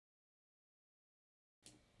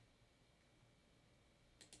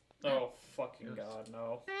Oh, fucking god,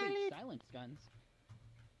 no. Wait, silence guns.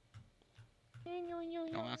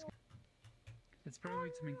 Don't ask me. It's probably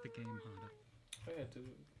to make the game harder. Oh, yeah, dude.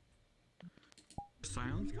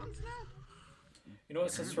 Silence guns now? You know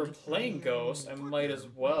what, since we're playing Ghost, I might as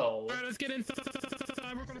well. Alright, let's get inside.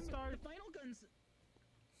 We're gonna start. Final guns.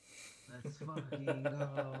 Let's fucking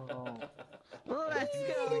go. Let's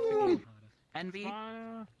go. Envy,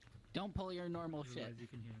 Uh, don't pull your normal shit. Otherwise you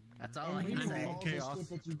can hear me. That's all I can Envy, say. all the Chaos. shit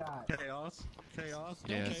that you got. Chaos. Chaos.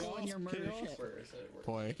 Don't Yes. pull in your murder shit. Where is it? Where-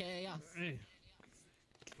 Poi. Chaos. hey.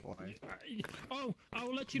 Poi. Oh, I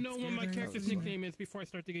will let you know what my character's nickname is before I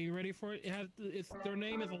start the game. You ready for it? Their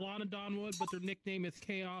name is Alana Donwood, but their nickname is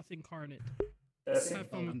Chaos Incarnate. That's Have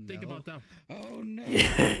fun. Think no. about that. Oh no. Yeah.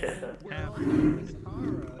 Have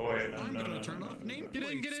Oh, wait, no, I'm no, gonna no, turn no, off no, name no. Get in,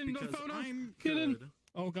 plates get in, because photo. I'm Get in. good.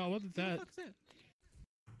 Oh god, what is that? What the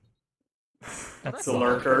fuck's that? That's the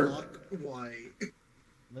lurker. Why?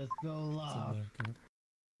 Let's go live.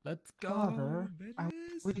 Let's go. Father,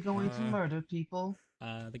 we're going to murder people.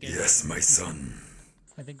 The game. Yes, my son.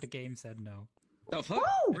 I think the game said no. The fuck?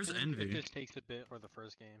 Where's Envy? It just takes a bit, or the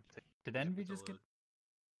first game. Did Envy just get?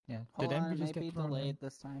 Yeah. Hold Did on, Envy it just might be get thrown delayed in?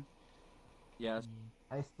 this time. Yes.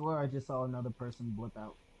 I swear I just saw another person blip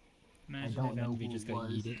out. Imagine don't if know Envy who just it got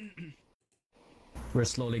was. yeeted. We're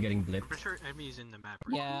slowly getting I'm blipped. pretty sure Emmy's in the map.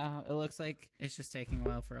 Yeah, it looks like it's just taking a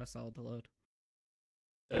while for us all to load.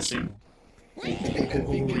 Let's see.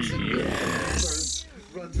 Yes.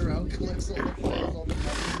 Runs around, collects all the files, all the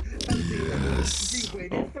money. He's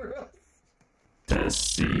waiting for us.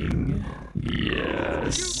 Testing.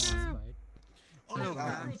 Yes. Oh,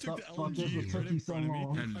 God, fuck this, it took you so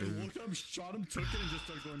long. I walked up, shot him, took it, and just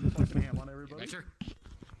started going fucking ham on everybody. Better.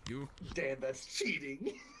 You. Dan, that's cheating.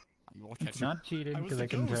 You will catch It's not cheating I was because the I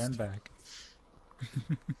can turn ghost. back.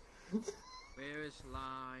 Where is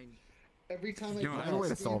line? Every time I You know, I play know where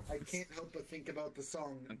this to game, solve I this. can't help but think about the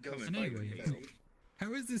song Ghost And Poi. anyway,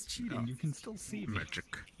 how is this cheating? You can still see me. Magic.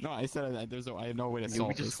 No, I said I have no way to You'll solve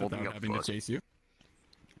be just this holding without up having to book. chase you.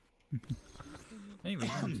 Anyway, you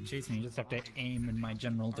don't have to chase me. You just have to aim in my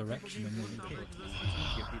general direction and you'll be okay.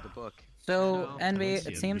 Give me the book. So, No, I Envy, don't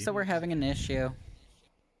see it seems that Envy. we're having an issue.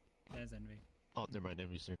 There's Envy. Oh, never mind,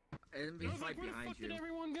 Envy's there. Envy's I was right like, where the behind fuck you. did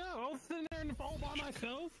everyone go? I was sitting there and all by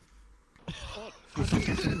myself.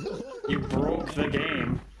 You broke the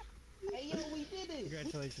game. Hey yo, we did it!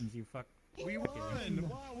 Congratulations, you fuck. We won!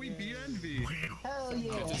 Wow, we beat Envy. Hell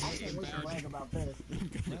yeah! I can't wait to brag about this.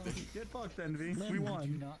 Get fucked, Envy. We Do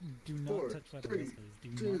won. not 4, touch by the 3, whispers.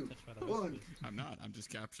 Do 2, not touch by the whispers. 1. I'm not. I'm just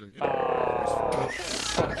capturing it.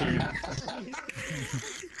 Fuck you.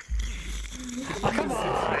 Oh, come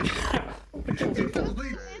on.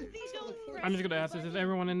 I'm just gonna ask this: is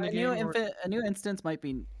everyone in the A game? new, or- a new instance might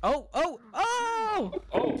be. Oh! Oh! Oh!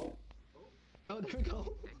 Oh. Oh, there we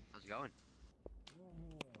go. How's it going?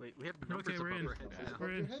 Wait, we have numbers we're in. above our heads now. We're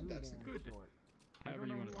in. Head, that's good. However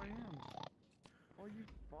you want to. Oh, you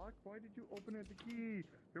fuck! Why did you open it? The key.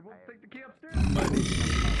 You're supposed to take the key upstairs.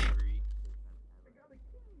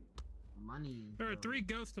 Money. There are 3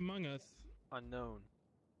 ghosts among us. Unknown.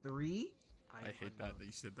 3? I hate that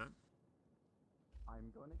you said that.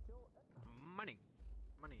 I'm gonna kill. Money.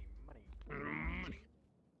 Money. Money. Money.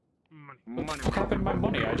 Money. What the fuck happened to my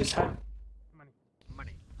money? I just had. Money.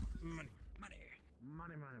 Money. Money. Money.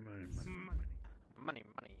 Money. Money. Money.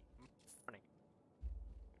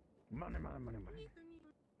 Money. Money. Money.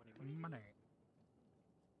 Money.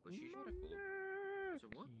 Well, she showed a So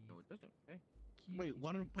what? No, it doesn't. Okay. Wait,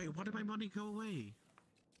 why did my money go away?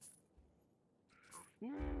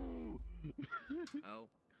 Oh.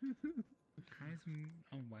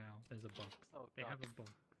 Oh wow, there's a box. Oh, They God. have a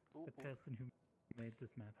box. Ooh, The person who made this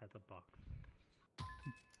map has a box.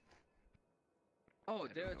 Oh, I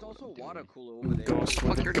there's don't know what also a I'm water doing. cooler over there. Ghost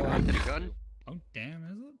with a gun. a gun? Oh damn,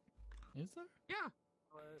 is it? Is there? Yeah.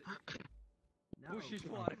 No. Bushy's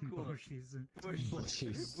water cooler. Bushy's.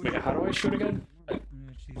 Wait, how do I shoot again?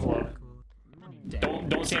 She's What? cool.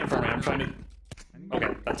 Don't stand in front of me. I'm trying to.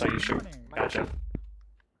 Okay, that's how you shoot. Gotcha.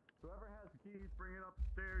 Whoever has keys, bring it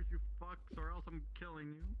upstairs, you fucks, or else I'm killing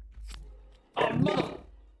you. Oh no!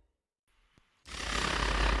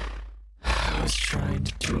 I was trying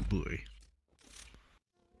to do. Oh boy.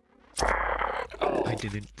 Oh. I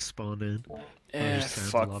didn't spawn in.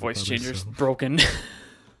 Fuck, voice changer's broken.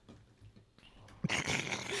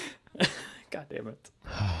 God damn it.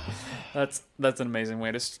 That's an amazing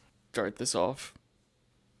way to start this off.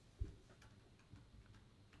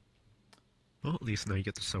 Well, at least now you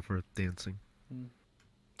get to suffer dancing. You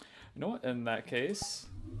know what? In that case,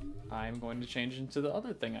 I'm going to change into the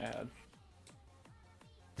other thing I had.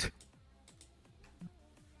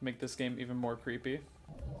 Make this game even more creepy.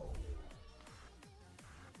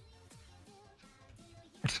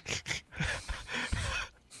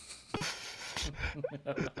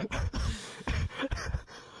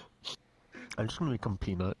 I'm just gonna become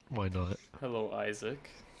Peanut. Why not? Hello, Isaac.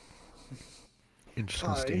 I'm just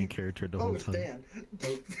gonna stay in character the whole it's time. Dan.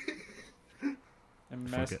 And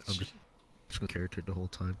Fuck it, I'm just gonna character the whole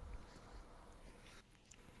time.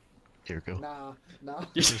 Here we go. Nah.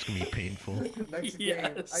 This is gonna be painful. Next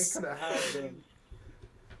Yes. game, I could have had him.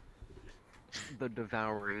 The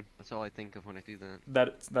devouring. That's all I think of when I do that.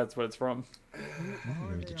 That's what it's from.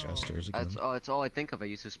 Remember the gestures again. That's all I think of. I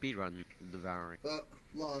used to speedrun devouring.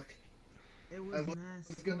 Look. It I was was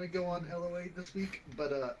nasty. gonna go on LOA this week,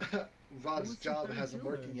 but Rod's job has him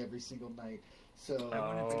working every single night, so I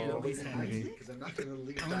wanted to get I'm at least waiting Henry. because I'm not gonna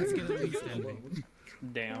leave I that wanted to get at least alone. Henry.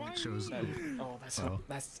 Damn. Shows.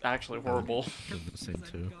 That's actually horrible. The same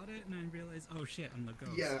too. Got it and I realized, oh shit, I'm the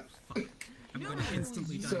ghost. Yeah. Fuck. I'm gonna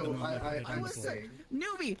instantly die the So moment I I was saying,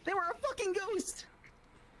 Newbie, they were a fucking ghost!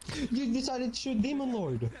 You decided to shoot Demon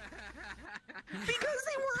Lord. Because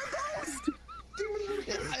they were a ghost!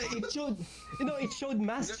 It showed, it showed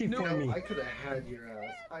mastery for me. I could have had your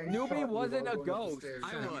ass. I Newbie shot you wasn't while a going up the ghost. stairs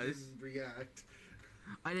I and you was. didn't react.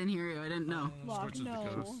 I didn't hear you, I didn't know. Fuck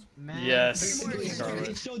no. Yes.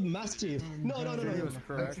 It showed mastery. No.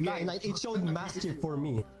 It showed mastery for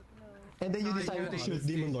me. And then you decided to shoot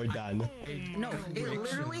Demon Lord Dan. No, it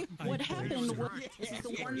literally, what happened was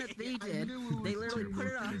the one that they did, they literally put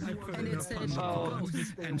it up, and it said,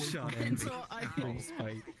 ghost. And shot him. And so I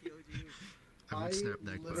spite. I would snap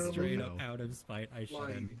that literally- Straight up out of spite, I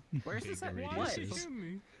shot him. Where's this at? Big What? radius.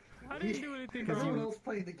 I didn't do anything Because everyone wrong. else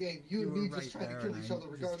playing the game, you and me just trying to kill each other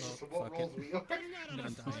regardless of what roles we are.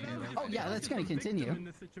 Oh yeah, that's gonna continue. In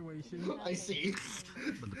the situation. I see.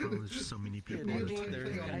 But the problem is just so many people are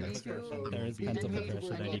There is pent up aggression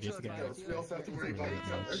that needs to go. We also have to worry about each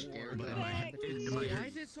other. But in my head,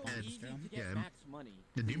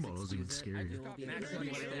 the new model is even scarier.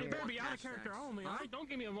 It better be out of character only. Alright, don't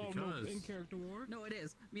get me involved in character war. No, it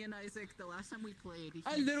is. Me and Isaac, the last time we played,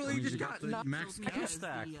 I literally just got knocked max because cash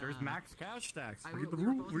stacks. the, There's max cash stacks. I Read the we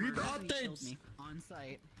were rule. both Read the murdered and he killed updates. me on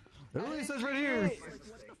site. Literally And says right I here. was like,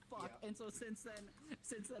 what the fuck? And so since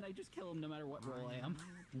then I just kill him no matter what role I am.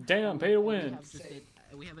 Damn, pay to We win.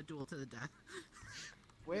 have, we have a duel to the death.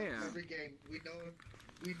 Where? Every game, we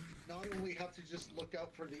not only have to just look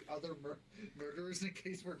out for the other murderers in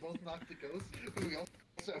case we're both not the ghosts, but we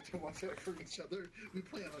also have to watch out for each other. We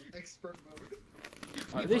play on an expert mode.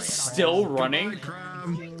 Are they still running?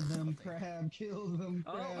 Kill them, Crab. Kill them,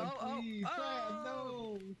 Crab. Oh, Please, Crab,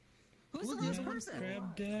 no. Who's the last person?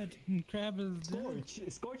 Crab dead. Crab is dead.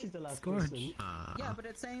 Scorch is the last Scorch. person. Yeah, but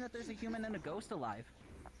it's saying that there's a human and a ghost alive.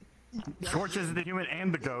 Scorch is the human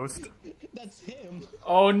and the ghost. That's him.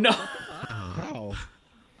 Oh no. How? Not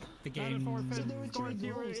The a game. forfeit. Score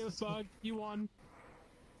 0. It was bug. You won.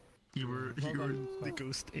 You were the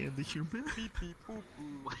ghost and the human.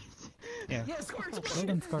 Yeah. Yeah, Scorch! Well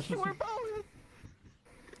done, Scorch. You were both!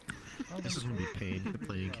 This is gonna be pain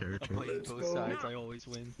playing character. Playing both sides, I always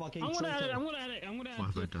win. Fucking I'm gonna add it. traitor. I'm gonna add it. I'm gonna What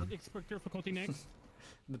have I add done? expert difficulty next.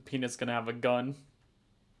 The peanut's gonna have a gun.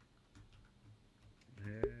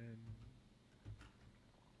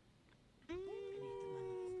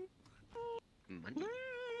 Money.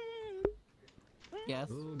 Yes.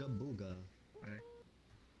 Booga booga.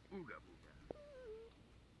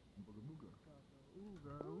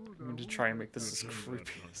 I'm going to try and make this as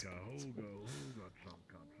creepy as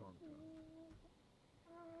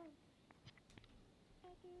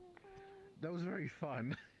That was very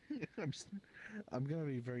fun. I'm gonna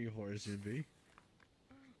be very hoarse, Envy.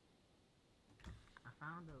 I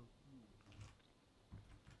found a...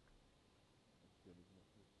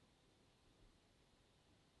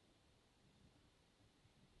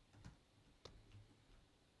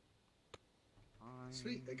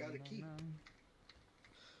 Sweet, I got a key.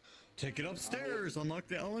 Take it upstairs. Unlock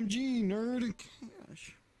the LMG, nerd.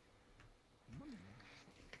 Cash.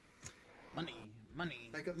 Money, money,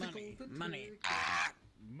 I got the money, golden money. ticket.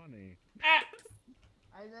 Money.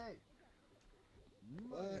 Isaac!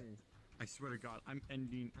 What? I swear to God, I'm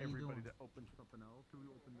ending How you everybody doing? that opens something else. Who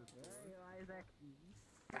opened this door? Isaac. He's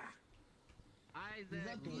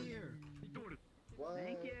Isaac, up here. What?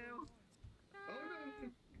 thank you. Oh no!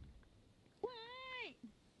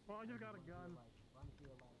 Well, you got a gun.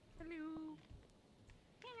 Hello.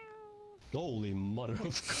 Holy mother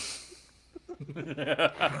of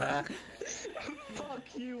Fuck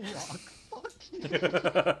you, Rock. Fuck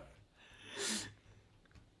you.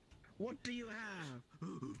 What do you have?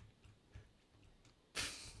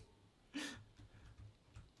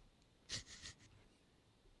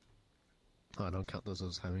 Oh, I don't count those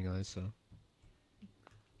as having eyes, so.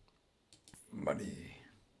 Money.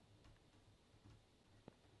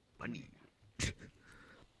 Money.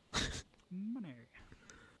 Money.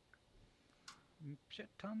 Shit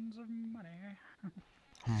tons of money.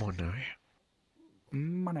 Money.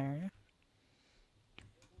 Money.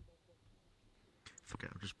 Fuck it,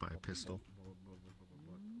 I'll just buy a pistol.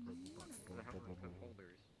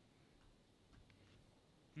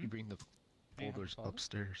 You bring the folders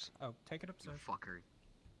upstairs. Oh, take it upstairs. Fucker.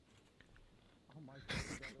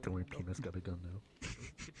 Don't worry, Peanut's got a gun now.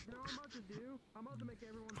 You know what I'm about to do? I'm about to make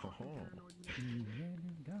everyone fucking Oh. paranoid.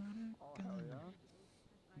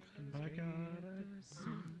 I got it.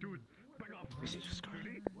 Dude, back up. Jesus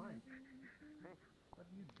Christ.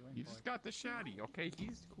 He just got the shotty, okay?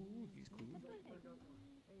 He's cool, he's cool.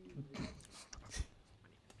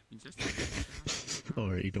 He just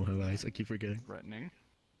Alright, you don't have eyes, I keep forgetting. threatening.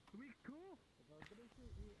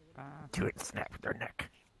 Do it, snap their neck.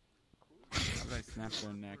 How did I snap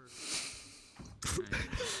their neck?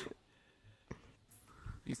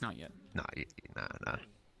 He's not yet. Nah.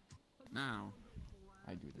 Now,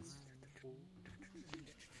 I do this.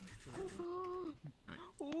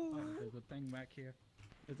 Oh, there's a thing back here.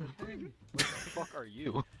 There's a thing. What the fuck are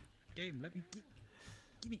you? Game, let me.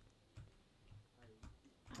 Give me.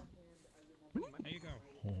 There you go.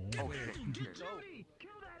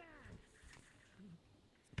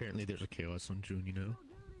 Apparently there's a chaos on June, you know?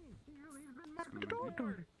 What is the dog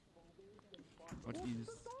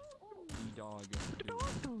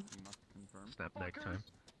doing? You must confirm. Snap neck time.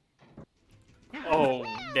 Oh,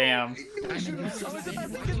 damn.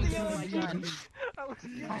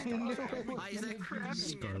 Isaac,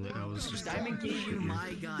 Scarlet, I was just... Diamond gave you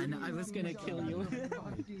my gun. I was gonna kill you.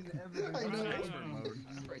 I know.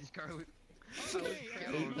 Right, Scarlet.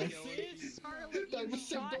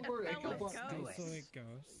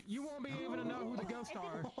 You won't be able to know who the ghosts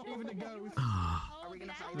are. Even the ghosts.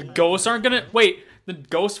 The ghosts aren't gonna. Wait, the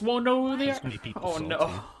ghosts won't know who they There's are? gonna be people Oh salty. no. I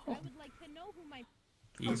would like to know who my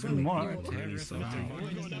Even more. I want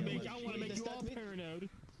to make you all paranoid.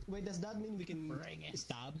 Wait, does that mean we can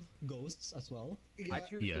stab ghosts as well? Yeah.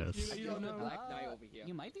 Yes. You don't know. Black guy over here.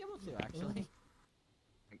 You might be able to, actually.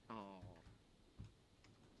 Oh.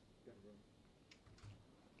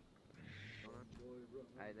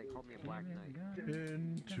 They call me a black knight.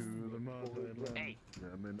 Into the motherland. Hey.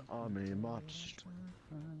 German army marched.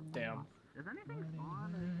 Damn. Is anything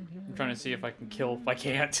on? I'm trying to see if I can kill. If I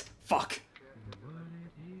can't. Fuck.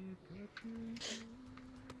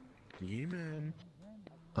 Demon.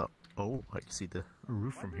 Oh, I can see the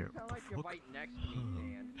roof from here. What the Like you're fuck? right next to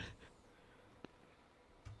me, man.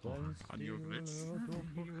 Audio glitch.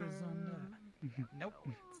 Nope,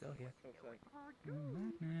 still here.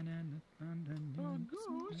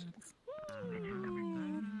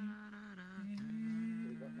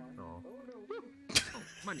 Oh.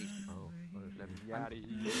 Money. Oh.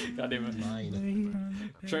 God damn it. Mine.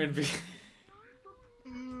 I'm trying to be.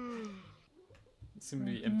 It's gonna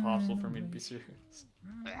be impossible for me to be serious.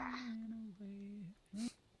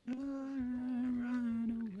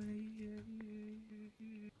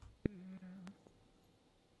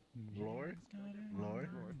 Lord. Lord.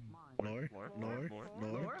 Lord. Lord. Lord.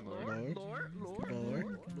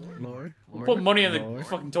 Lord. Lord. Put money in the Lord.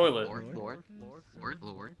 fucking toilet. Lord. Lord.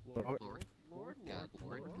 Lord. God, Lord.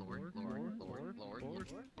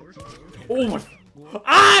 Oh my.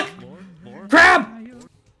 Ah! Crab!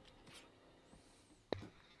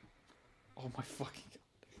 Oh my fucking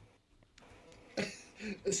god.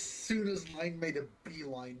 As soon as Line made a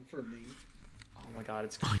beeline for me. Oh my god,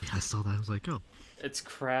 it's Oh yeah, I saw that. I was like, oh. it's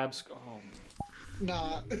crabs. Oh.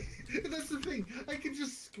 Nah, that's the thing. I can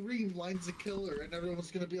just scream Line's a killer, and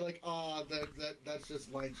everyone's gonna be like, "Ah, that's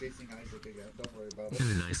just Line chasing Isaac again. Don't worry about it." And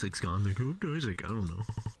then Isaac's gone. Like, who knows? Like, I don't know.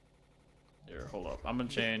 Here, hold up. I'm gonna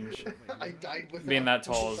change. I died with Being that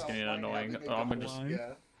tall is getting annoying. I'm gonna just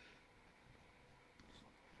Yeah.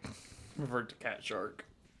 revert to cat shark.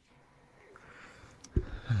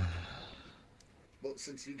 Well,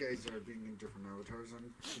 since you guys are being in different avatars,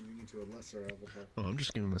 I'm changing into a lesser avatar. Oh, I'm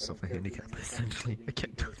just giving myself a handicap, essentially. I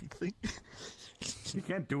can't do anything. You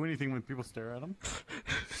can't do anything when people stare at him.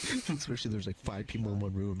 Especially there's like 5 people in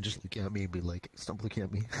one room just looking at me and be like, stop looking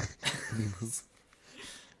at me. Let me move.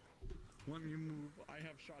 When you move, I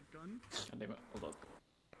have shotgun. God damn it. Hold up.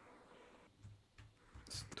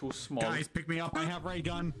 It's too small. Guys, pick me up. I have ray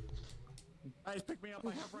gun. Guys, pick me up.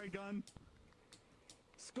 I have ray gun.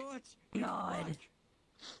 Scorch! God!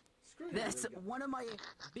 That's one of my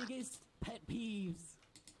biggest pet peeves.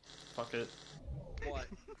 Fuck it. What?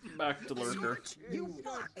 Back to lurker. You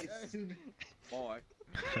fuck! Boy.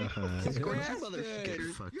 Get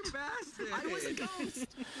fucked. You bastard! I was a ghost!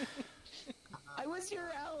 I was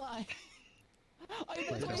your ally!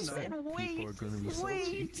 I said, wait!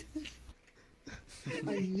 Wait!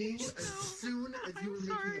 I knew as soon as you were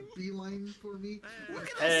making a beeline for me.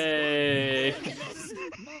 Hey.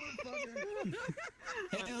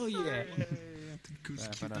 Hell yeah. This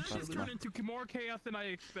turned into more chaos than I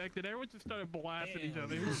expected. Everyone just started blasting each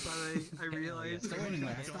other. I realized So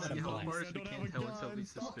anyway, I started a blast. we can't tell when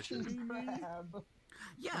somebody's suspicious.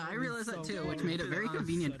 Yeah, I realized that too, which made it very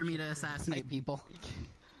convenient for me to assassinate people.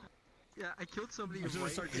 Yeah, I killed somebody I'm just right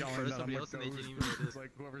gonna start in yelling front of that I'm somebody a else and they ghost. didn't even notice.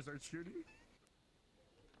 Like whoever starts shooting.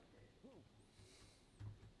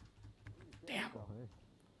 Damn.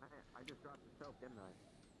 I just dropped the soap, didn't I?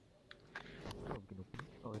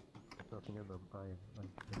 Oh, it's nothing in them.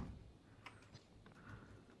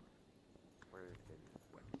 Where is it?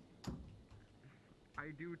 I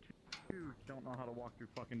do too. Don't know how to walk through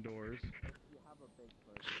fucking doors. You have a big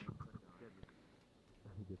person.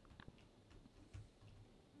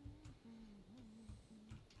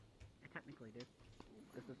 I technically did.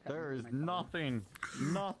 There is nothing.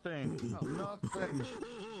 Nothing. Nothing.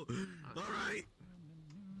 Alright.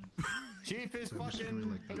 Chief is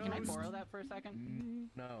fucking. Hey, can I borrow that for a second?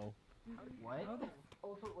 No. What?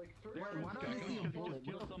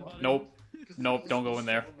 Nope. Nope, don't go in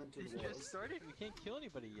there. You just started. We can't kill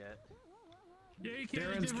anybody yet. Yeah, you can't.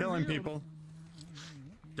 Darren's killing people.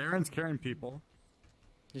 Darren's killing people.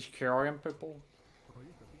 He's carrying people.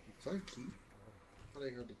 Is that a key? I thought I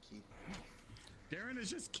heard a key. Darren is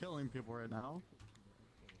just killing people right now.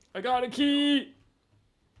 I got a key!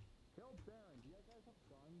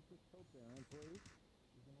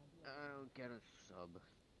 I'll get a sub.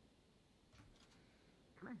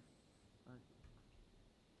 Come here.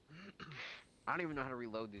 I don't even know how to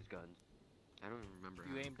reload these guns. I don't even remember.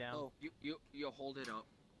 You aim down. Oh, you hold it up.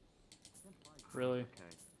 Really?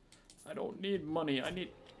 Okay. I don't need money. I need.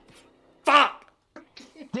 Fuck!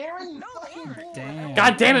 Darren, no! Damn.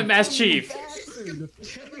 God damn it, Mass Chief!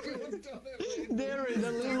 Darren,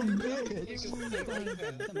 a little bitch!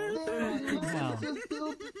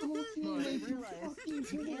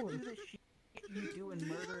 You do in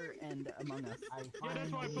Murder and Among Us. Yeah, that's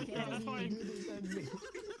why I put.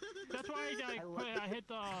 That's why I hit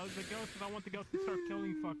the ghost, and I want the ghost to start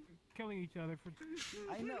killing each other.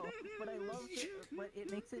 I know, but I love it. But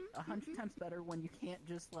it makes it 100 times better when you can't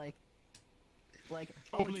just like, oh,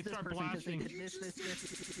 Totally it's this start person because they blasting. did this,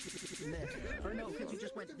 and this. Or no, because you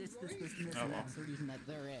just went this, and this, and Oh, well. that's the reason that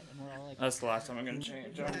they're it, and we're all like. That's the last time I'm gonna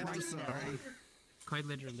change. I'm sorry. Quite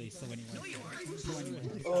literally, so anyway.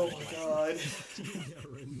 Oh my god.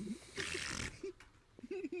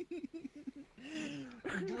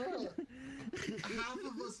 Half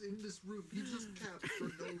of us in this room, you just capped for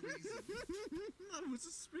no reason. I was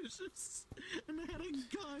suspicious, and I had a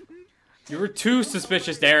gun. You were too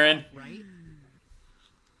suspicious, Darren. Right?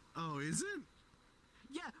 Oh, is it?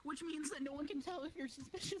 Yeah, which means that no one can tell if you're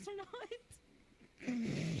suspicious or not.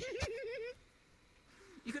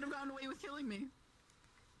 You could have gotten away with killing me.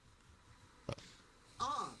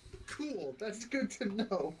 Ah, cool. That's good to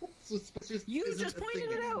know. Suspicious You isn't just a pointed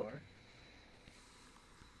thing it out. anymore.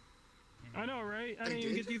 I know, right? I didn't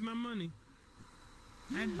even get to use my money.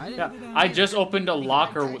 Yeah, I just opened a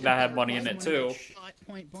locker that had money in it too. Shot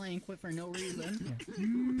point blank, quit for no reason.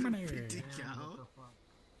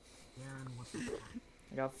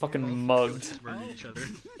 I got fucking mugged.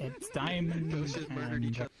 It's Diamond and...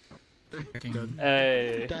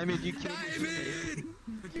 Hey. Diamond, you killed me.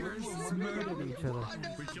 murdered each other.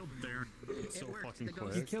 We killed Darren so fucking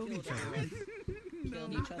quick. You killed each other.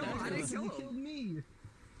 Killed each other. I didn't kill him. Killed me.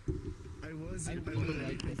 I was. I really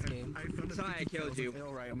like this game. Sorry, I killed you.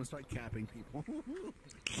 Alright, I'm gonna start capping people.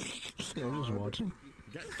 Yeah, I'm just watching.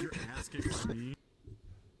 Get your ass kicked by me.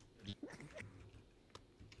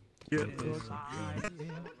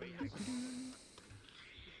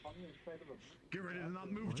 Get ready to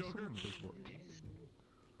not move, Joker.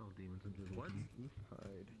 Oh, demons invisible. What?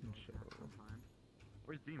 Hide and shadow.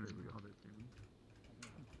 Where's demons? We got it.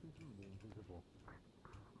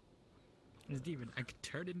 It's demon. I could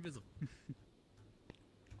turn invisible.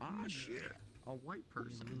 Ah shit. A white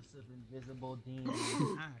person. Elusive invisible demon.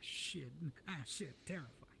 Ah shit. Ah shit. Terrifying.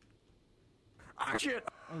 Ah shit.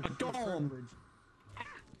 A dome.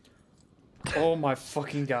 Oh my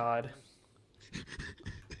fucking god.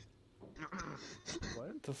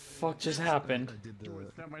 What the fuck just happened? I did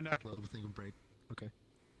Snap my neck. the thing and break. Okay.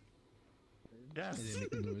 Yes. I didn't make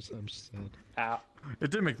the noise. I'm just sad. Ow.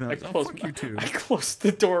 It did make I noise. Oh, closed, fuck you too. I closed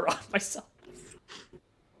the door on myself.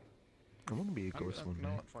 I want to be a ghost one No,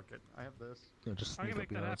 day. fuck it. I have this. No, just I can sneak make up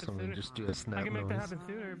that behind happen someone and sooner. just do a snap I can make that noise. happen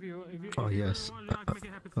sooner if you Oh, if you yes. want, I can make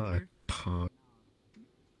it happen sooner.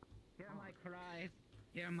 Hear my cries.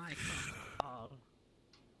 Hear my cries.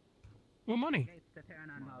 What money? Gates to turn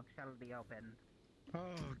on shall be opened. Oh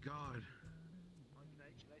God.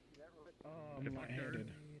 Oh, I'm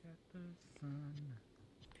lightheaded.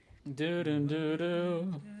 Do do do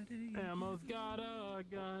do. Elmo's got a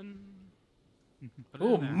gun.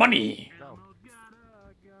 Ooh, money. Go.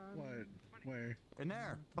 What? Where? In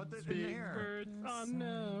there. Put it in Big there. birds on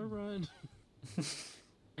the run.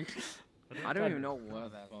 I don't even know where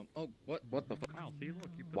that from. Oh, what the fuck? Ow, see, look,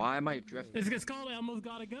 you Why am I drifting? It's called Elmo's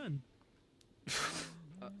got a gun.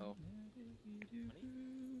 Uh-oh.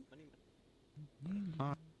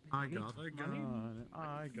 I got a gun.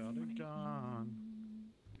 I got a gun.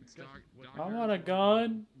 I want a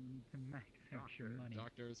gun.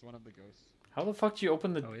 Doctor is one of the ghosts. How the fuck do you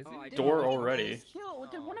open the Oh, is it? door already? Kill.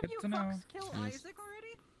 Did one of Good you to know. fucks kill Isaac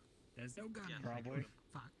already? There's no gun. Probably.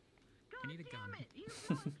 Fuck. I need a gun.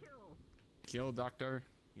 Kill Doctor.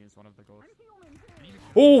 He is one of the ghosts.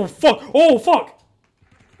 Oh fuck! Oh fuck!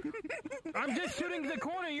 I'm just shooting the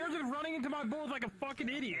corner. You're just running into my balls like a fucking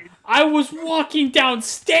idiot. I was walking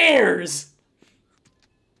downstairs.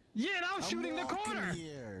 Yeah, and I was shooting the corner.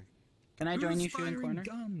 Here. Can I join you shooting corner?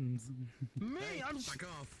 Guns. Me, I'm Fuck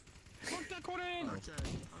off. fuck that corner in. Okay.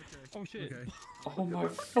 Oh shit. Okay. Oh my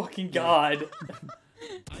fucking god!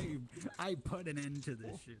 I put an end to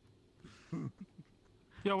this shit.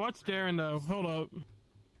 Yo, what's Darren though? Hold up.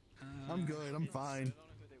 I'm good. I'm fine.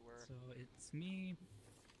 So it's me,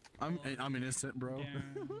 I'm innocent, bro.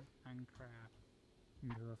 Darren, and Crap.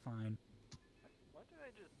 You're fine. What did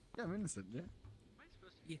I just... Yeah, I'm innocent. Yeah. Am I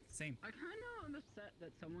supposed to... Yeah, same. I kind of am upset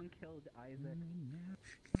that someone killed Isaac.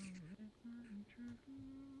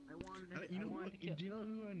 I wanted. You know I what? wanted Do you know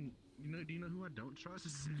who do you know who I don't trust?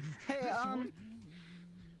 Hey,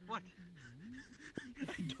 What?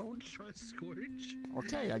 I don't trust Scorch.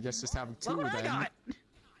 Okay, I guess just have two Look what I then. got!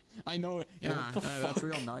 I know. Yeah, that's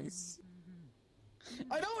real nice.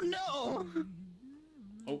 I don't know!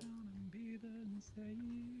 Oh.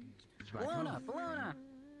 Bologna!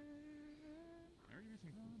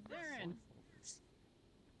 Darren!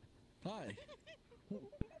 Hi.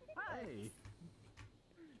 Hi!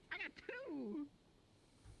 I got two!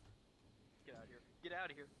 Get out of here. Get out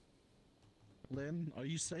of here. Lynn, are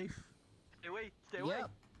you safe? Stay away. Stay away. Yep.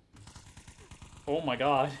 Oh my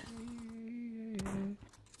god!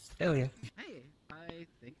 Hell yeah. Hey, I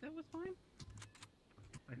think that was fine.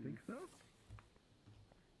 I think so.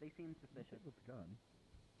 They seem suspicious. With the gun.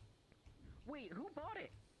 Wait, who bought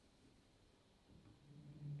it?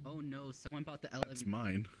 Oh no, someone bought the LMG. It's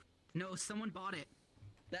mine. No, someone bought it.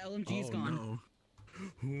 The LMG's Oh gone. no.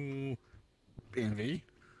 Who? Envy.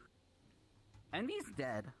 Envy's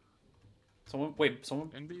dead. Someone.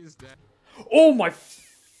 Envy is dead. Oh my.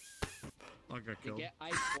 I got killed. Get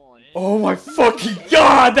ice one. Oh my fucking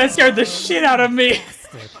god! That scared the shit out of me.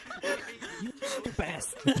 You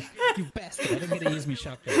bastard. You bastard. I didn't get to use my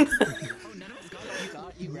shotgun. Oh, none of us got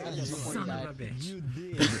it. You grabbed it before you Son died. of a bitch. You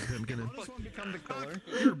did. I'm gonna. This one become the color.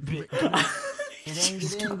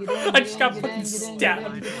 I just got fucking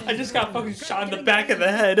stabbed. I just got fucking shot in the back of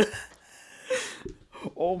the head.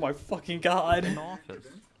 Oh my fucking god. Oh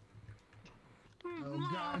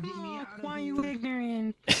god, get me out of Why are you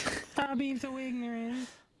ignorant? Stop being so ignorant.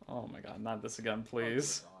 Oh my god, not this again,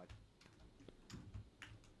 please.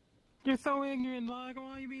 You're so ignorant, like, why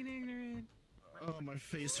are you being ignorant? Oh, my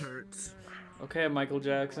face hurts. Okay, Michael Oh,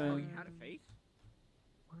 Jackson. you had a face?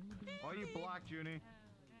 Why are you black, Junie?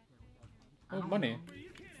 Oh, money.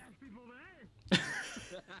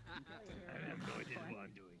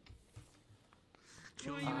 Do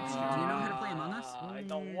you know how to play Among Us? I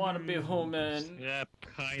don't want to be human. Yep,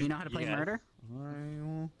 Do you know how to play Murder?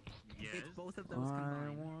 Yes. It's both of those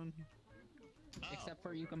combined. Except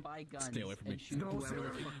for you can buy guns Stay away from me. and shoot whoever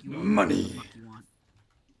the fuck you want. Money. Whatever the fuck you want.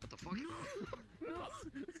 What the fuck?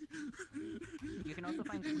 You can also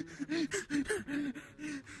find.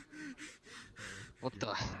 What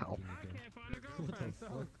the hell? I can't find a girlfriend,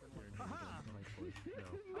 so.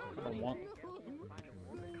 I don't want.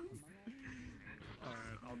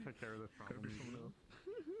 Alright, I'll take care of this problem.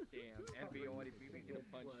 Damn, Envy already beat me to the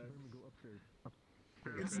punch.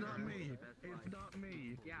 It's not me. It's not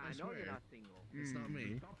me. Yeah, I know you're not single. It's not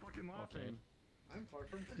me. Stop fucking laughing. I'm far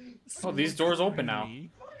from. Oh, these doors open now.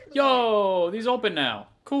 Yo, these open now.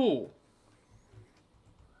 Cool.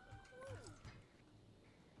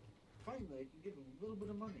 Finally, I can give him a little bit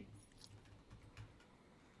of money.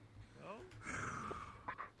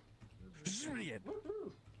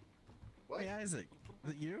 Woohoo! What? Hey, Isaac.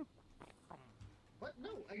 Is it you? What? No,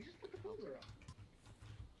 I just put the folder up.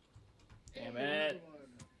 Damn it.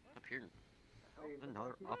 Up here.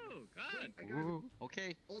 Another up. Oh, God. Ooh,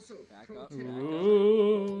 okay. Also, Back pro up. tip,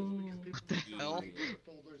 Ooh. because What the hell?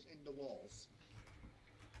 folders in the walls.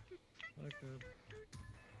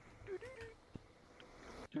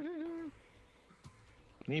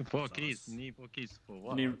 Need 4 keys. Need 4 keys for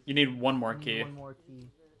what? You need one more key. One more key.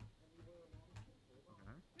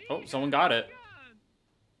 Oh, someone got it.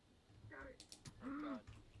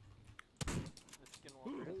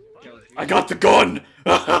 I got the gun!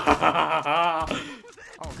 Oh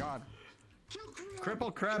god.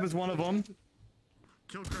 Cripple Crab is one of them.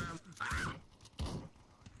 Kill Crab.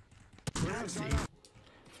 Where is he?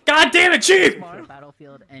 God damn it, Chief! The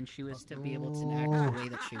battlefield, and she was to be able to act the way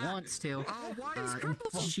that she wants to.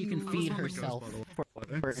 She can feed herself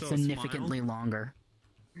for significantly longer.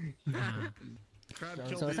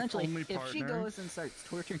 So essentially, if she goes and starts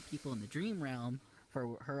torturing people in the dream realm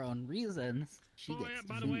for her own reasons, she gets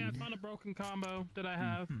By the way, I found a broken combo that I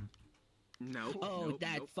have. No. Oh,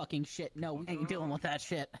 that fucking shit. No, we ain't dealing with that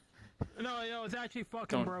shit. No, it's actually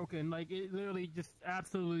fucking broken. Like, it literally just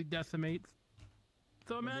absolutely decimates.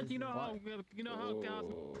 So imagine, you know how Chaos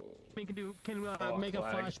can make a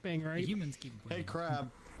flashbang, right? Humans keep. Hey, Crab.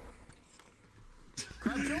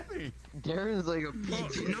 Crab, kill me. Darren's like a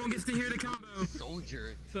PG. No one gets to hear the combo.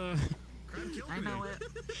 Soldier. So. I know it.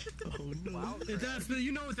 Oh no. Wow, It's absolutely,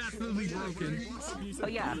 you know it's absolutely broken. Oh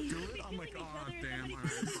yeah. I'm like, oh damn.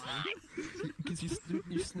 Because you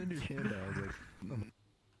slid your hand out. I was like,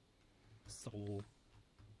 Soul.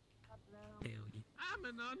 I'm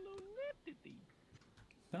an unknown entity.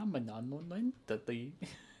 I'm an unknown entity.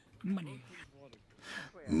 Money.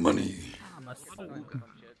 Money. I'm a soul.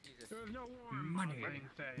 Money.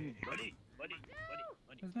 Buddy.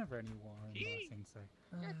 There's never any war in Sing Say.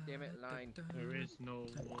 God damn it, line. There is no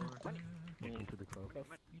war. welcome to the club.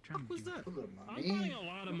 What was that? I'm finding a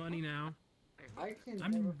lot of money now.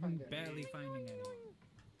 I'm barely finding any.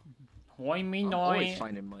 Why me I'm not? always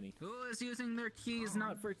finding money. Who is using their keys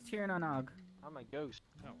not for Tirnanog? I'm a ghost.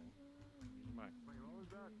 Oh.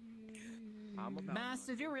 I'm about Mass,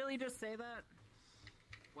 did you really just say that?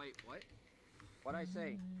 Wait, what? What'd I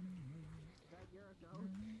say?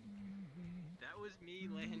 That was me,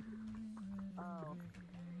 Lynn. Oh.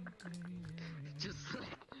 just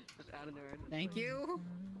out of there. Thank you.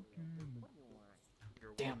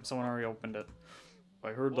 Damn, someone already opened it. I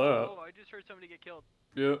heard Whoa, that. whoa, I just heard somebody get killed.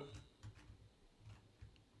 Yeah.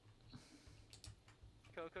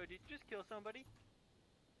 Coco, did you just kill somebody?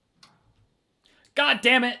 God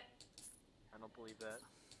damn it! I don't believe that.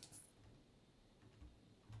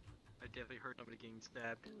 I definitely heard somebody getting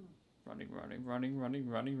stabbed. Running.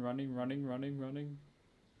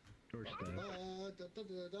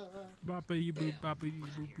 Boppity boop, boppity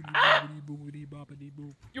boopity Ah! boopity boppity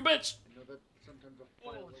boop. You bitch!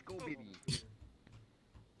 Whoa, let's go, baby.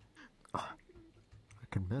 I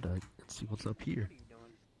can meta and see what's up here.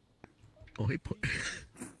 Oh, hey, Poi.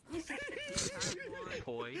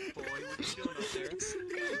 Poi, what you doing up there?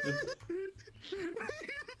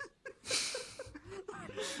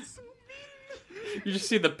 You just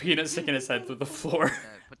see the peanut sticking his head through the floor.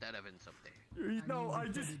 Put that evidence up there. No, I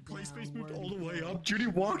just play space moved all the way up. Judy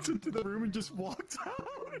walked into the room and just walked out.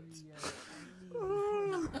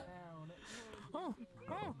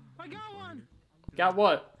 Oh, I got one! Got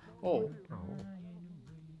what? Oh.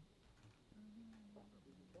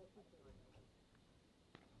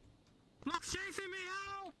 Look, chasing me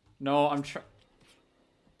out! No, I'm trying.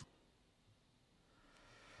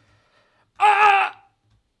 Ah!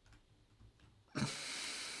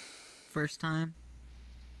 First time.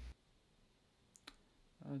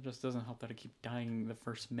 It just doesn't help that I keep dying the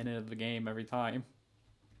first minute of the game every time.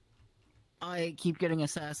 I keep getting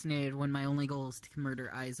assassinated when my only goal is to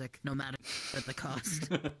murder Isaac, no matter at the cost.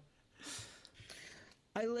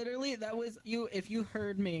 I literally, that was you, if you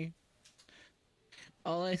heard me,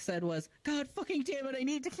 all I said was, God fucking damn it, I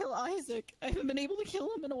need to kill Isaac. I haven't been able to kill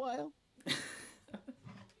him in a while.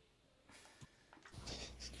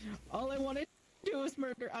 All I wanted to do was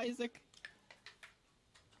murder Isaac.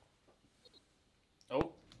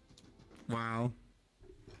 Oh. Wow.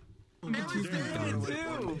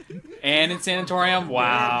 And in Sanatorium?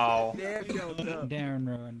 Wow. Darren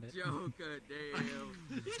ruined it. Joker, damn.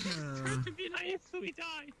 I instantly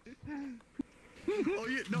died. Oh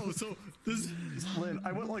yeah, no, so this is Lynn,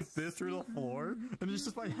 I went like this through the floor, and there's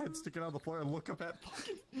just my head sticking out of the floor, and look up at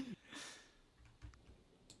fucking...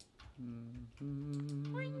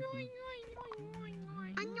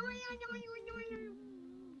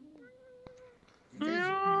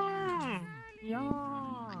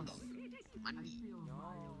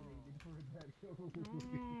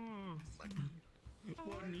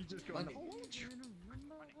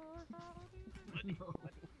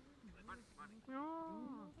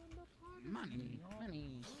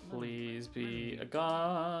 Please be a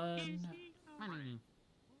gun.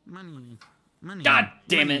 Money. Money. God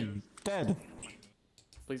damn it! Money. Dead.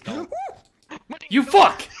 Please don't. You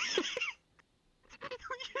fuck!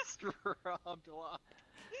 We just robbed a lot.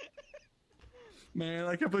 Man,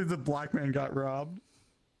 I can't believe the black man got robbed.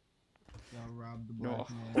 Y'all robbed the No,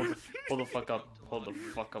 black man. hold the fuck up. Hold the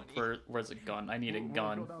fuck up. Where's a gun? I need a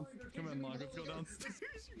gun. Come on, Log, let's go downstairs.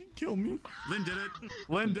 You can kill me. Lynn did it.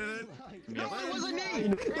 Lynn did it.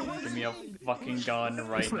 Give me a fucking gun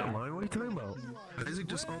right That's not now. lying. What are you talking about? Isaac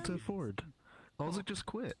just alt forward. Isaac just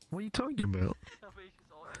quit. What are you talking about?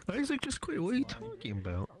 Isaac just quit. What are you talking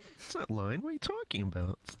about? It's not lying. What are you talking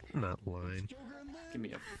about? It's not lying. Give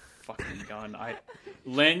me a fucking gun.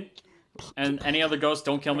 Lynn and any other ghosts,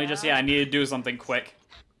 don't kill me just yet. I need to do something quick.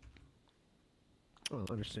 Oh,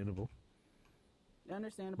 understandable.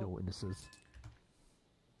 Understandable. No witnesses.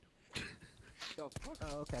 Oh,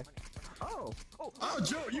 okay. Oh,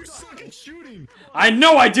 Joe, you suck at shooting. I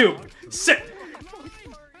know I do. Sit.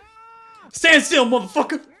 Stand still,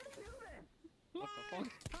 motherfucker.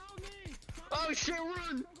 Oh shit,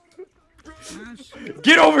 run!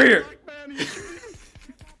 Get over here.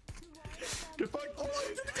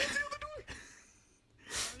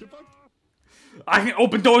 I can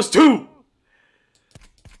open doors too.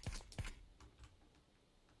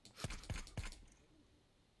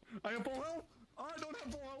 I have full health. I don't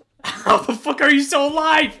have full health. How the fuck are you still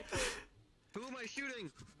alive? Who am I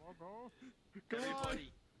shooting?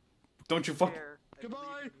 Everybody. Don't you fuck.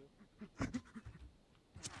 Goodbye.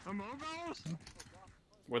 Amogos.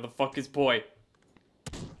 Where the fuck is Poi?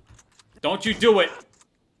 Don't you do it.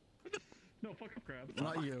 No, fuck up, crab.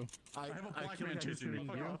 Not you. I have a black man chasing me.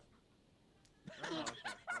 Fuck off.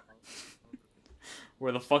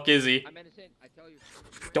 Where the fuck is he? I'm innocent, I tell you.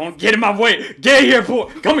 Don't get in my way. Get here, Poi.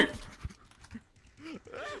 Come here.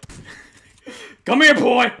 Come here,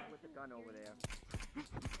 Poi.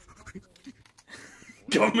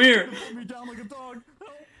 Come here. Put me down like a dog.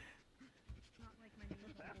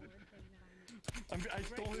 I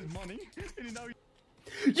stole his money, and now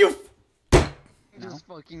you just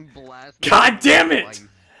fucking blast. God damn it!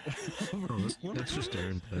 That's just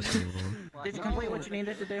Aaron blasting along. Did you complete what you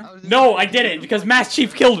needed to do? No, I didn't because Mass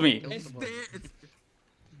Chief killed me.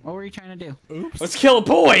 What were you trying to do? Oops. Let's kill a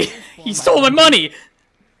boy. He stole my money.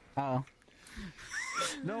 Oh.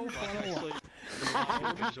 No follow-up.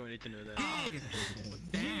 I just wanted to know that.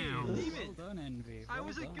 Damn. Well done, Envy. I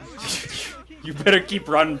was a ghost. You better keep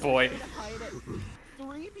running, boy.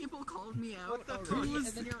 3 people called me out.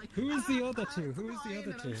 Who's the other two? Who's the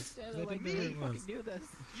other two? I Like, didn't know who it was. do this.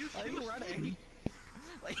 Are you running?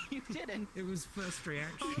 Like, you didn't. It was first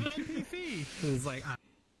reaction. NPC. It was like,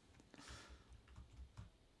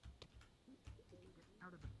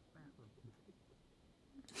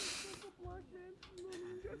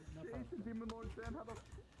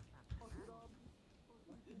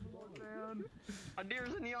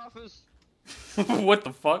 Adir's in the office. What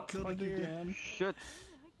the fuck? Shit.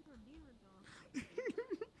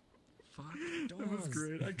 That was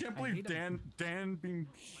great. I can't believe Dan being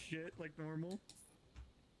shit like normal.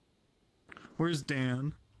 Where's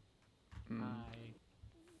Dan?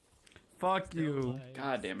 Fuck you.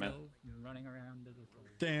 God damn it. running around as a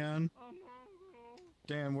Dan.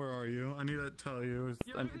 Dan, where are you? I need to tell you.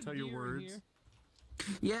 I need to tell you words.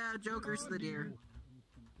 Yeah, Joker's the deer.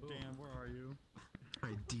 Dan, where are you? I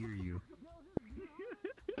dare you.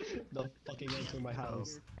 Don't fucking enter my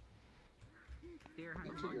house. Deer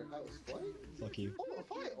Into your house. What? Fuck you. Oh, a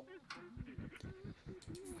file.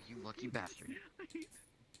 You lucky bastard.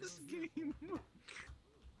 This game.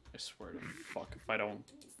 I swear to fuck if I don't.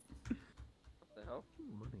 What the hell?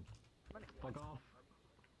 Money. Fuck off.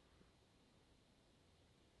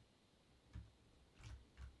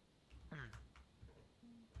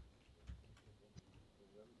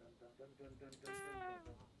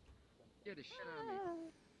 Get the shit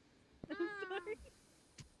out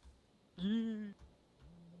of me.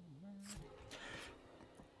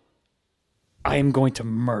 I am going to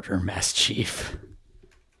murder Mass Chief.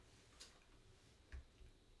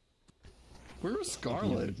 Where was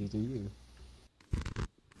Scarlet? Yeah, you.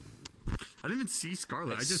 I didn't even see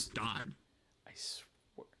Scarlet. I just died. I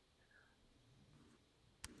swear.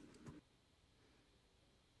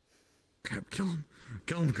 Crab, kill him.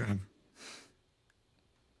 Kill him, Crab.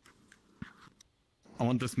 I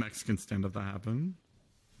want this Mexican stand-up to happen.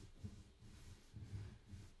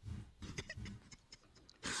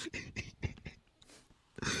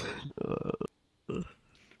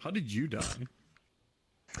 How did you die?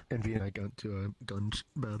 Envy and I got into a gun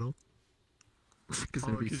battle. Because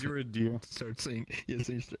you were a deer. Started saying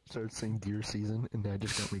deer season, and I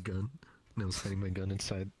just got my gun. And I was hiding my gun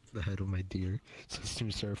inside the head of my deer. So as soon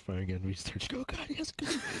as we started firing and we started, oh god, he has a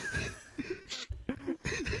gun!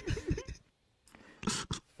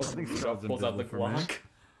 Pulls out the Glock.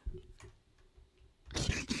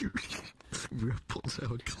 Rip pulls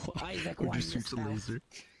out Isaac or won just shoots a this laser.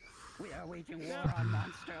 We are waging war on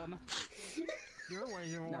Monstrum. You're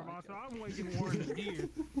waging war, Monster. I'm waging war on the deer.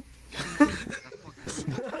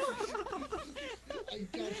 I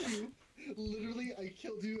got you. Literally, I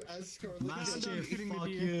killed you as Scarlet. Mastiff, fuck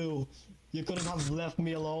you. You couldn't have left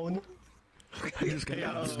me alone. I just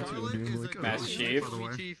got Scarlet is like, Mass Chief.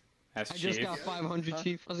 Chief. As I just Chief. got 500,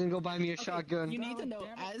 Chief. I was gonna go buy me a shotgun. You need to know,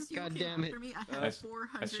 as you God came damn it. after me, I had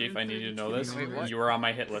As Chief, I need you to know this. Wait, what? You are on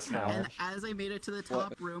my hit list now. And as I made it to the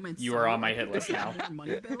top room and You are on my hit list now.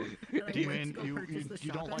 money bill, and I went to go purchase the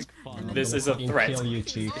you don't shotgun, like fun. and then This is a threat. Kill you,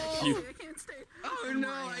 Chief. You- I can't stay. Oh no,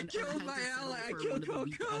 I killed my ally. I killed Coco.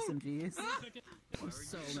 SMGs. I'm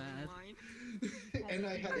so mad. And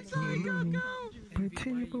I had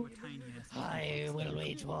I will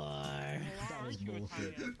wage war.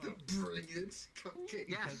 Bring it, cupcake.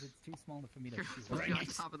 Yeah. Because it's too small for me to shoot. Bring on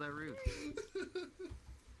top of that roof.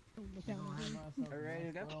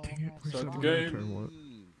 Alright, go. Start the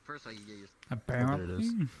game. First, I can get your. A There it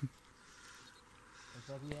is.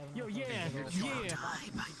 Yo, yeah. It's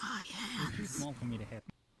too small for me to hit.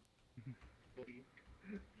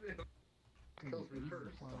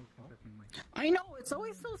 I know, it's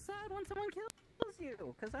always so sad when someone kills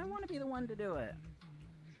you, because I want to be the one to do it.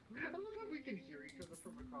 I love how we can hear each other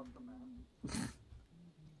from across the map.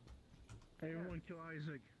 Everyone kill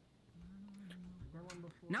Isaac.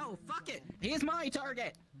 No, fuck it! He's my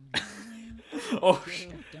target! Oh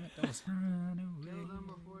shit. Damn it, those.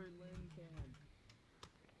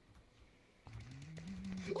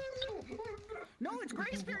 No, it's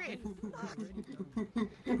grace period!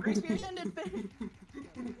 Grace period ended.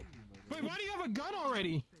 Wait, why do you have a gun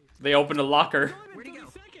already? They opened a locker. Where'd he go?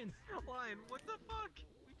 Seconds. Lion, what the fuck?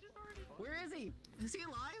 We just already. Where is he? Is he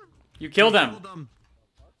alive? You killed him.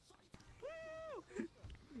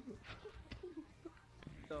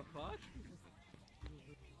 The fuck?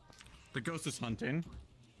 The ghost is hunting.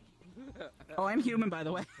 Oh, I'm human, by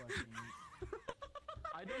the way.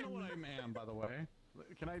 I don't know what I am, by the way.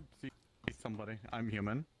 Can I see somebody? I'm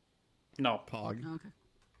human. No. Pog. Okay.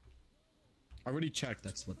 I already checked.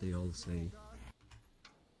 That's what they all say.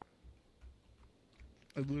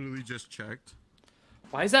 I literally just checked.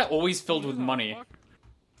 Why is that always filled with money?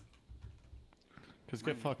 Cause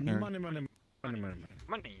get fucked, nerd. Money.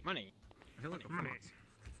 Money.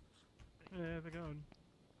 Yeah, how's it going?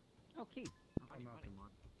 Oh, Keith. How's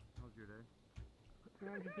your day?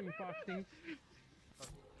 I'm just doing fasting.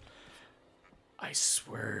 I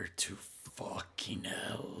swear to fucking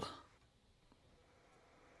hell.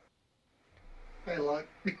 Hey, luck.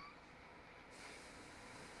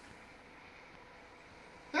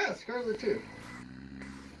 Ah, Scarlet too.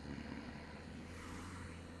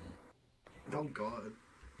 Oh god.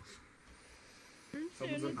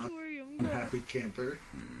 Someone's an unhappy camper.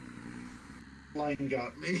 Lion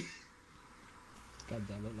got me. God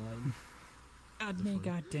damn it, Lion.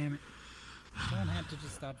 God damn it. Someone had to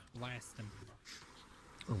just stop blasting.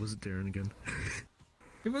 Oh, was it Darren again?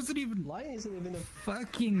 It wasn't even. Lion isn't even a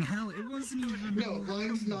Fucking hell, it wasn't even. No,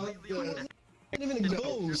 Lion's not the. not even a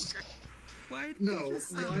ghost. Why? No,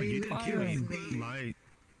 Lion firing?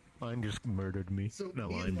 Lion just murdered me. So Not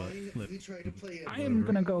me Lion, and but Lion, we tried to play I am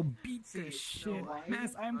gonna go beat the shit.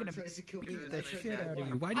 Mass, I'm gonna tries to kill me. beat the shit out of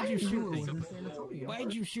you. Why did you shoot me? Why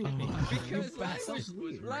did you shoot me? Because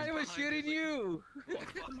Lion was shooting you.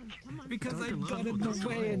 Because I got in the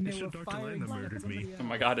way and they were firing. murdered me. Oh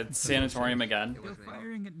my god, it's sanatorium again. They were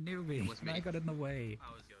firing at newbie, and I got in the way.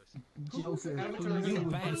 Joker, You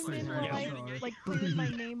bastard. Like putting my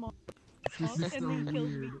name on and then killed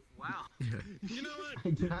me. Wow. You know what?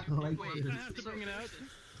 I like Wait, I have to bring it out.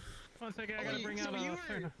 1 second, I gotta bring out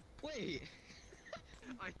Wait.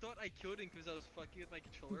 I thought I killed him because I was fucking with my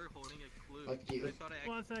controller holding a clue. Fuck you. I thought I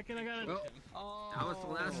 1 second, I gotta. That was the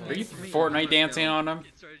last Are you Fortnite dancing on him?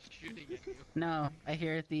 started shooting at you. No, I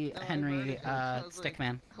hear the Henry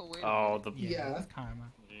Stickman. Oh, the. Yeah, It's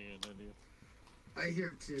karma. I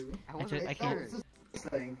hear too. I can't.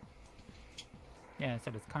 Thing. Yeah, I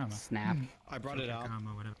said it's karma. Snap. I brought it out.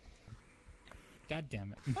 Karma, whatever. God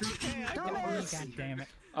damn it. God damn it.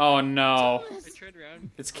 Oh no. I turned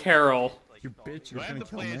around. It's Carol. You bitch, you're gonna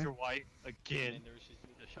kill me. white again. And there was just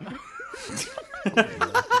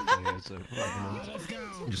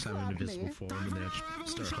Just have an invisible form and then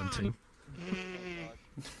start hunting.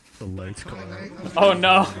 The lights go out. Oh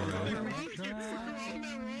no.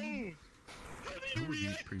 That would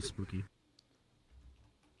be pretty spooky.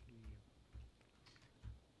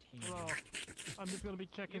 I'm just gonna be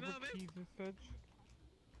checking for keys and such.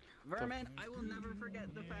 Vermin, I will never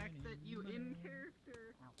forget the fact that you in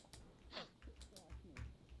character.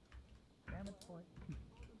 Damn it, Poi.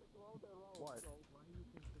 What?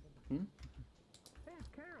 Hmm? Hey, it's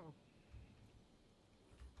Carol.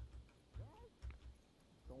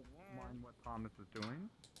 Don't mind what Thomas is doing.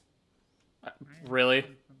 Really?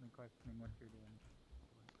 Something questioning what you're doing.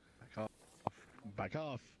 Back off. Back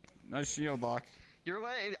off. Nice shield lock. You're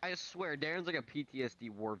like, I swear, Darren's like a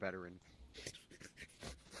PTSD war veteran.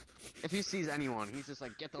 If he sees anyone, he's just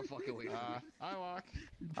like, get the fuck away from me. I walk.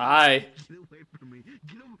 Aye. Get away from me.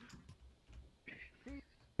 Get away.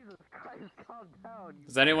 Jesus Christ, calm down.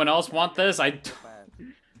 Does anyone else want this? Want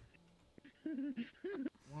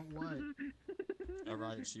what? A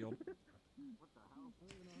riot shield.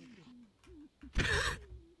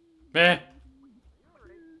 Meh.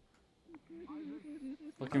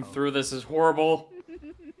 Looking through this is horrible.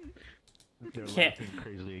 They're Can't. laughing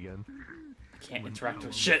crazily again. Can't interact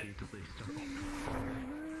with shit.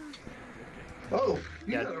 Oh,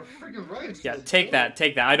 you Yeah. got a freaking riot Yeah, shield. take that.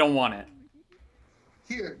 Take that. I don't want it.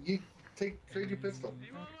 Here, you trade your pistol.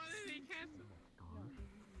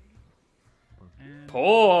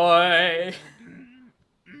 Poi.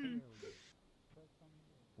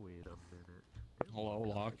 Wait a minute. Hello,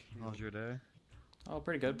 Lock. How's your day? Oh,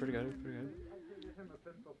 pretty good. Pretty good. Pretty good.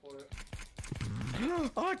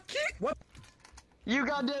 Oh, what? You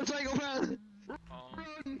goddamn psychopath!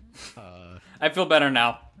 I feel better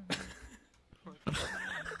now. First,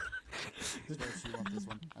 you want this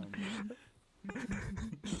one?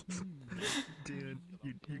 Dan,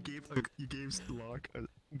 you gave Locke a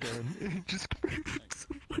gun. Just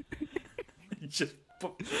Just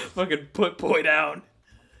fucking put Poi down.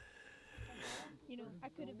 You know, I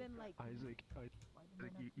could have been like. Isaac,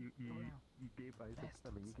 you gave Isaac. I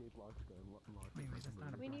mean, you gave Locke a gun.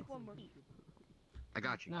 We need one more. I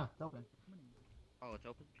got you. No, it's open. Oh, it's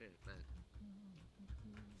open? Shit, man.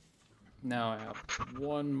 Now I have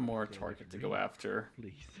one more target to go after.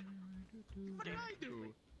 Please. What did I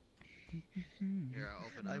do? Here, I'll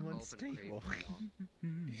open I'm I'll unstable. Open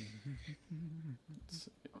Let's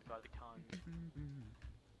see. Here,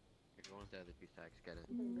 go into the other two stacks, get it.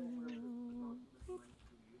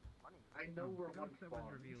 I know where one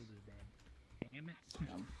spawns. Damn it.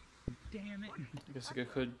 Yeah. Damn it. I guess I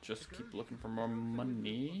could just keep looking for more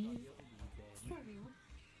money.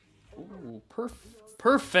 Ooh,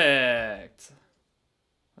 perfect.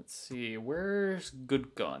 Let's see, where's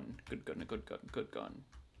good gun? Good gun.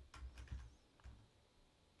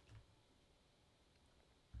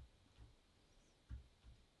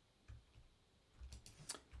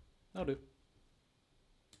 That'll do.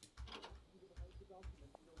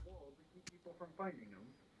 People from finding them.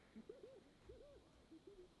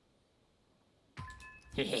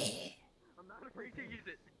 I'm not afraid to use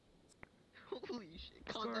it. Holy shit,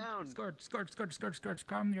 calm down. Scorch,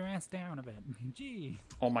 calm your ass down a bit. Gee.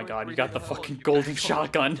 Oh my god, you got the fucking golden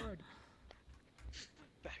shotgun.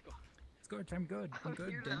 Back off. Scorch, I'm good. I'm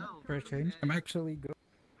good. You're Damn it. down. For a change. I'm actually good.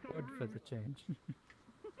 Good for the change.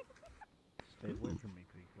 Stay away from me,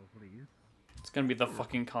 people, please. It's gonna be the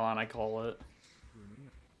fucking con, I call it.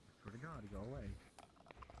 Swear to God, go away.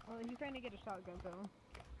 Oh, he's trying to get a shotgun though.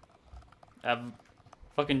 I have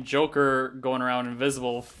fucking Joker going around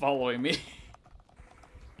invisible following me.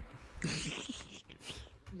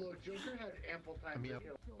 Look, Joker had ample time to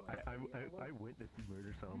kill. I witnessed the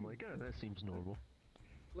murder, so I'm like, oh, that seems normal.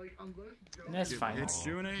 Like, unless Joker... That's fine. It's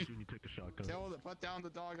Junie. Junie took a shotgun. Put down the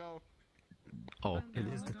doggo. Oh, it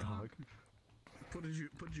is the dog. Put the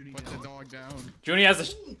dog down. Junie has a...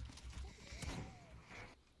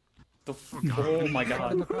 Oh my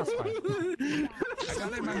god. In the crossfire. I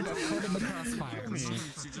got him in the crossfire.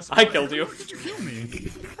 I killed you.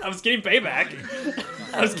 I was getting payback.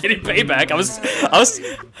 I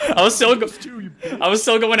was still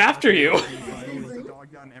going after you. I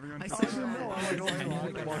said no. I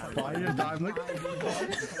don't walk by and I'm like.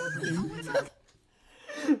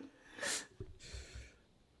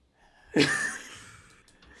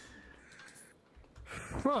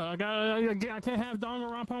 Bro, I can't have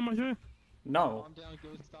Danganronpa on my shirt. No. Calm down, go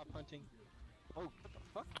stop hunting. Oh, what the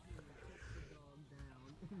fuck?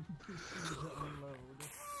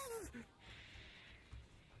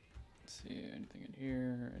 Let's see, anything in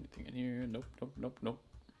here? Anything in here? Nope.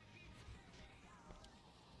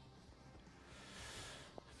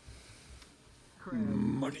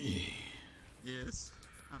 Money. Yes.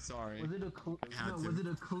 I'm sorry. Was it a clue? I had No, to. was it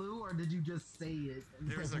a clue or did you just say it?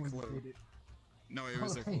 And It was a everyone clue. said it? No, it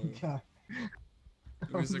was a Oh, thank clue. God.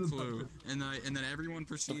 It was a clue, and then everyone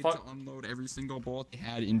proceeded to unload every single bullet they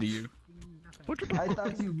had into you. I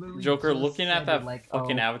thought you literally Joker, just looking at said that it like,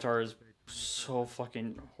 fucking oh. avatar is so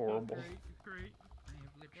fucking horrible.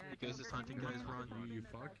 Ghost is hunting guys, run. You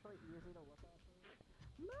fuck.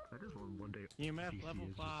 I just want one day. EMF level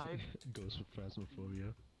 5. Ghost with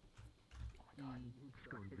phasmophobia. Oh my god. Just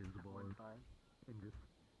go invisible and just.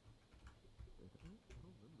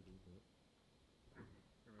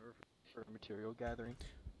 Remember for material gathering?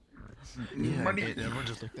 Yeah, everyone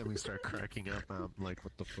just looked at me and started cracking up. I'm like,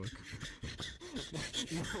 what the fuck?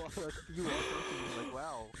 You walk up and you're like,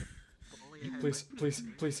 wow. Please, please,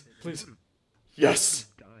 please, please. Yes!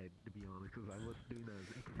 Died, to be honest, because I was doing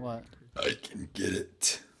that. What? I can get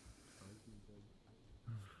it.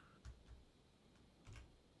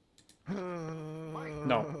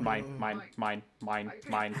 No, mine.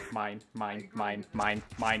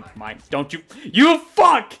 Don't you— You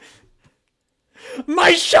fuck!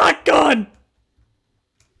 My shotgun!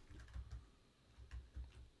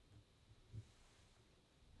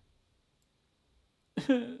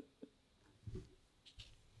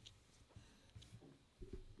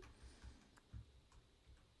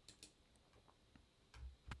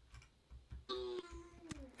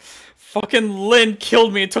 Fucking Lynn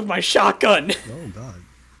killed me and took my shotgun. Oh god.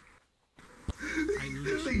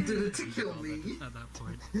 They did it to kill me. At that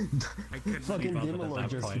point. Fucking Dimmalord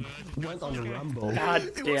just went on the rumble.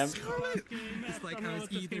 God damn. It's like I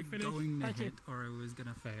was either going to hit or I was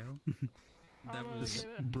gonna fail. That was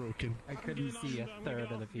broken. I couldn't see a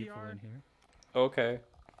third of the people in here. Okay.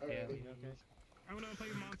 Yeah, okay. I'm gonna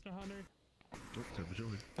play Monster Hunter.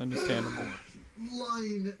 Understandable.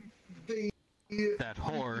 Line, they that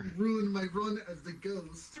whore ruined my run as the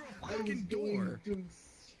ghost. I was doing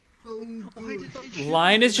so good.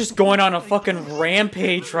 Line is just going on a fucking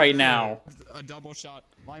rampage right now. A double shot.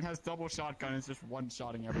 Line has double shotgun. It's just one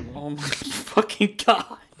shotting everyone. Oh my fucking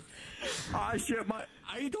god. Ah shit,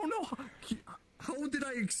 I don't know how did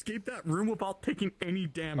I escape that room without taking any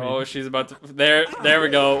damage? Oh, she's about to— there we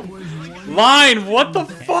go. Line, what the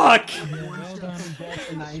fuck?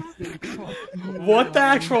 What the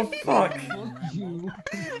actual fuck?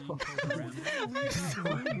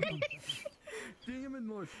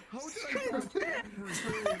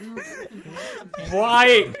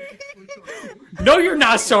 Why? No, you're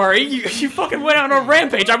not sorry. You fucking went on a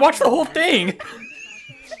rampage. I watched the whole thing.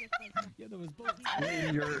 How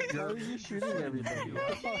are you shooting everybody? I'm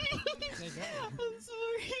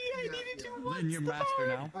sorry, I needed to watch. Lynn, you're master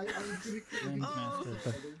now. Lynn's master.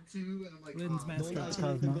 Lynn's master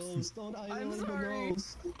of Cosmos. I'm sorry.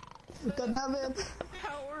 God damn it.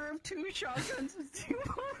 Power of 2 shotguns is too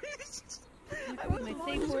much. I was My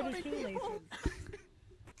safe word is shoelaces.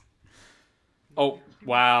 Oh,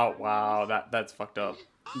 wow, that's fucked up.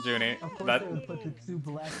 Junie, Of course that— they would put the 2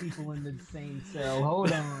 black people in the same cell.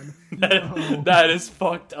 Hold on. that is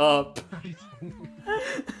fucked up.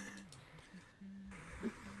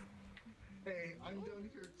 Hey, I'm done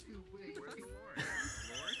here too. Wait.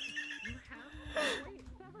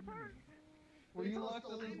 Were you locked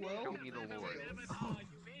up as well? Show me the Lord.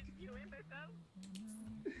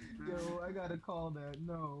 Yo, I gotta call that.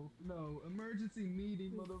 No. Emergency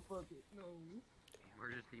meeting, motherfucker. No.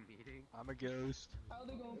 Emergency meeting. I'm a ghost. How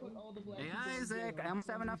they gonna put all the black Hey people Isaac, together? I almost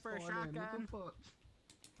have enough for a What the shotgun. fuck?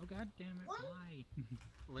 Oh god damn it, why?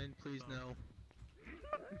 Lynn, please no.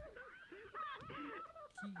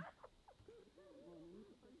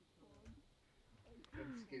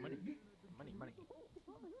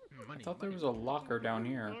 I thought there was a locker down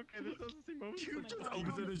here. Okay, this doesn't seem over. You just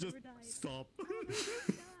opens it and just stop.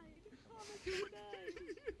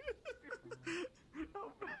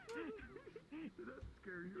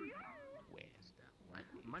 Where's that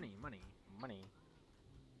money? Money.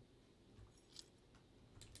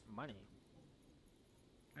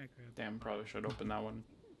 Damn, probably should open that one.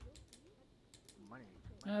 Money.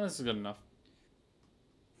 This is good enough.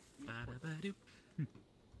 Ba-da-ba-doop.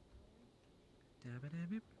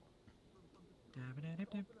 Da-ba-da-boop.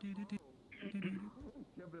 Da-ba-da-dip-dip-dip-dip-dip.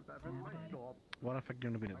 What if I'm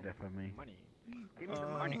gonna be the death of me? Money. Give me the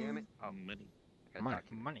money, damn it. Oh, money.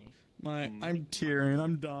 Money. I'm tearing,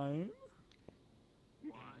 I'm dying.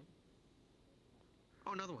 Why?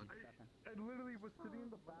 Oh, another one. I literally was sitting in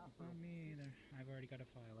the bathroom. Not me either. I've already got a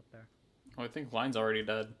file up there. Oh, I think Line's already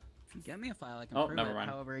dead. If you get me a file, I can Oh, prove never it. mind.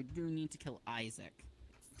 However, I do need to kill Isaac.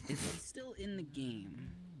 Is he still in the game?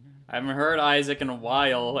 I haven't heard Isaac in a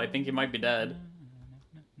while. I think he might be dead.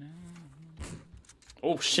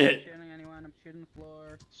 Oh shit. I'm shooting anyone. I'm shooting the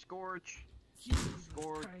floor. Scorch.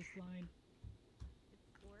 Scorch. Line.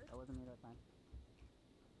 That wasn't me that time.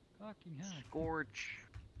 Fucking hell. Scorch.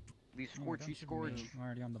 You scorch, you scorch. I'm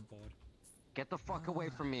already on the board. Get the fuck away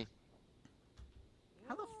from me.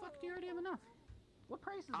 How the fuck do you already have enough? What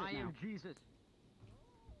price is it I now? am Jesus.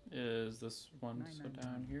 Is this one so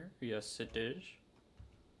down here? Yes, it is.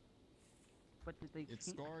 But did they? It's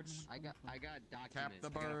scorched. I got documents. Tap the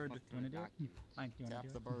I got bird. fucking Wanna do it? documents. Fine, you wanna Tap do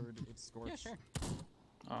the it? bird. It's scorched. Yeah, sure.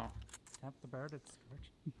 Oh. Tap the bird, it's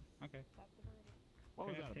scorched. Okay. What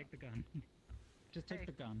was Okay, that take the gun. Just take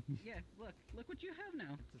the gun. Yeah, look what you have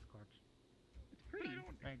now. It's a scorch. It's pretty.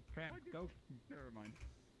 Right, crap, go. Never mind.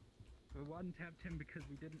 We one tapped him because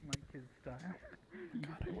we didn't like his style.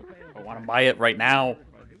 I want to buy it right now.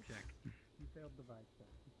 Check. He failed the vibe check.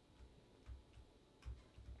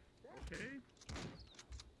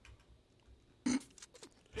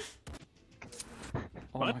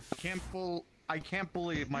 Oh What? my I can't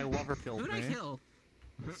believe my lover killed Who'd me. I kill?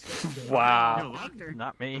 Wow. Doctor.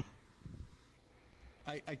 Not me.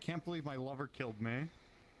 I can't believe my lover killed me.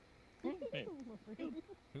 Who?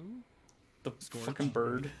 The fucking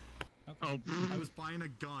bird. Oh, I was buying a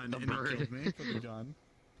gun and bird. he killed me for the gun.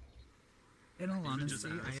 In all Even just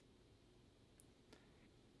honesty, asked.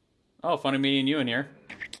 Oh, funny meeting you in here.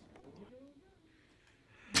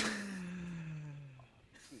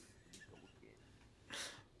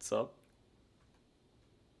 What's up?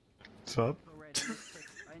 What's up?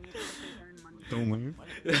 Don't leave.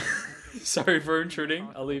 Sorry for intruding.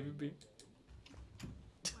 I'll leave you be.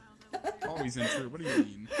 Always intrude. What do you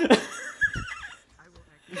mean?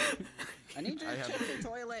 I need you to I have- check the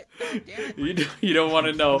toilet. God damn it. You don't want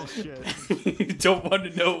to know. Shit. You don't want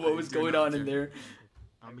to know what was going on in there.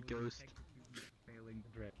 I'm a ghost. failing the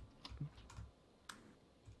drip.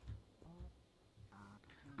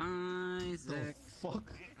 Isaac.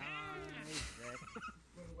 Fuck.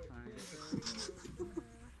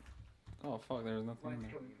 Oh fuck, there's nothing in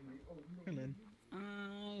there.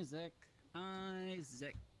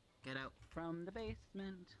 Isaac, get out from the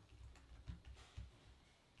basement.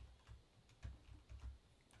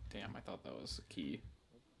 Damn, I thought that was a key.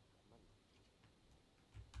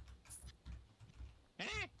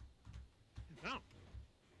 No.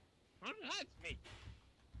 Don't touch me.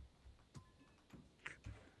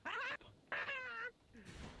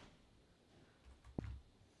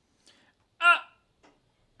 Ah,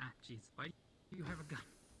 jeez. Why do you have a gun?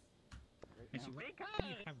 Actually, why do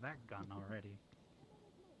you have that gun already?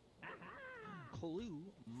 Clue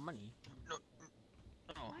money. No.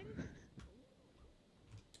 Oh.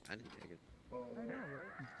 I didn't take it.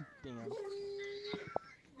 Damn.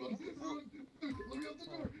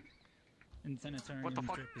 In sanatorium, What the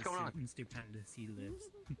fuck drip is is going on? in stupendous, he lives.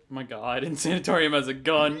 Oh my god, in sanatorium has a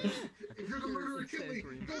gun. If you're the murderer, kill me.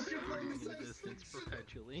 Don't give her any sense. Distance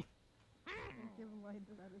perpetually.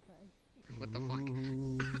 What the fuck?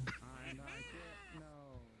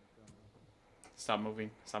 Stop moving.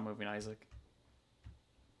 Stop moving, Isaac.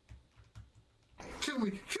 Kill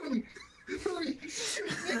me. Kill me. Hurry.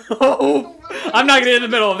 Oh, I'm not gonna get in the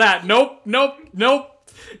middle of that. Nope, nope, nope.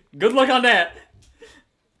 Good luck on that.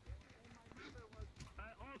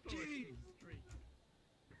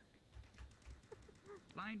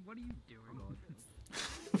 Line, what are you doing?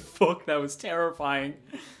 Fuck, that was terrifying.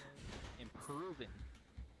 Improving.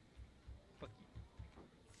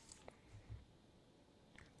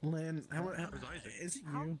 Lynn, how is it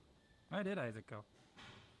you? Where did Isaac go?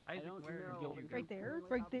 Isaac, where? Right there,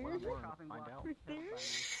 right there, Find out. right there.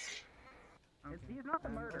 He's not the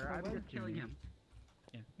murderer. I'm just killing him.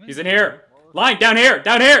 Yeah. He's in here. Line, down here,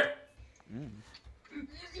 down here.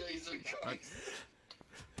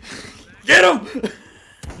 Get him!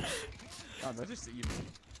 Oh, that's just evil.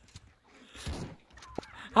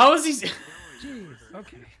 How is he? Jeez.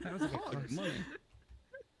 Okay, that was a bit close. Money.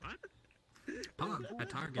 Pog, a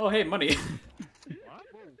target. Oh, hey, money.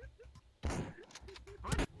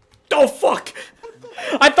 Oh, fuck!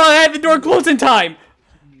 I thought I had the door closed in time!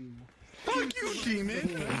 Fuck you,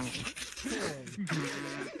 demon!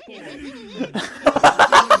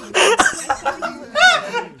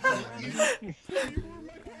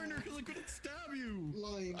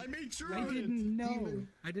 I made sure I didn't know.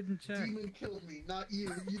 I didn't check. Demon killed me, not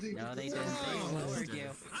you. You didn't. No, they didn't. They lowered you.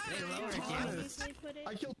 They lowered you.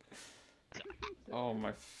 I killed. Oh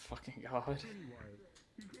my fucking god.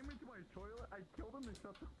 He came into my toilet, I killed him and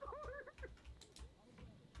shut the door.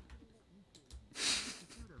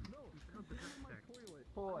 No, my toilet.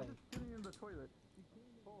 Boy. I'm just sitting in the toilet.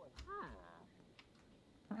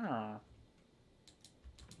 Ah.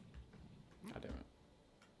 God damn it.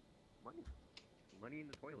 Money. Money in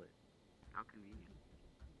the toilet. How convenient.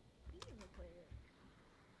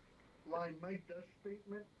 Line, my death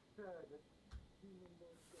statement said.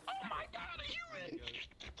 Oh my god, a human!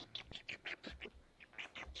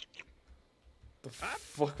 The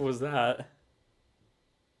fuck was that?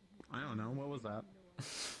 I don't know. What was that?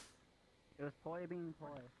 It was Poi being Poi.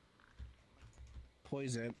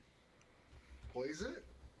 Poison. Poison?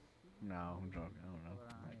 No, I'm joking. I don't know.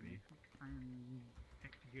 Might be. I'm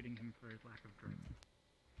executing him for his lack of drink.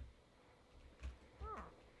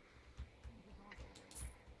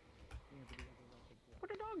 What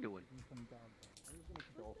the dog doing?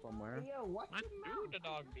 Go somewhere. Yo, what the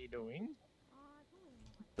dog be doing?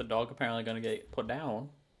 The dog apparently gonna get put down.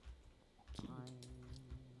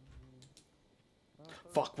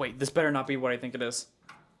 Fuck, wait, this better not be what I think it is.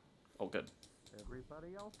 Oh, good.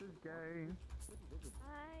 Everybody else is gay.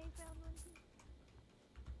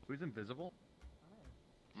 Who's invisible?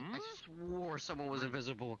 I swore someone was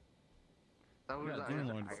invisible. That was Yeah, I Demon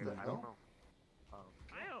don't Lord is know.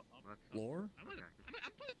 Lore?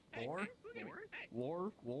 Lore?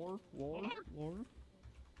 Lore? Lore? Lore? Lore?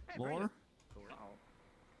 Lore?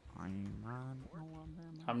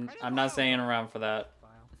 I'm not staying around for that.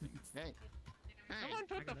 Hey. Someone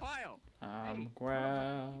took the file.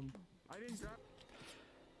 Grab. I didn't grab.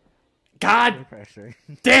 God Pressure.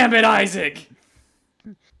 damn it, Isaac!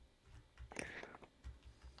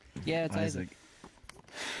 Yeah, it's Isaac.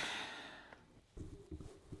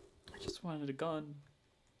 I just wanted a gun.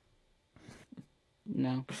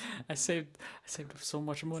 No. I saved up so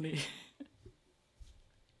much money.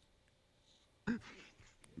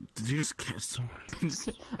 Did you just catch someone?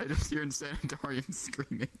 I just hear Sanitarium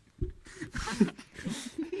screaming.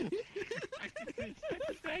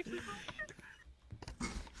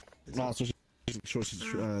 No, so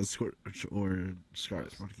or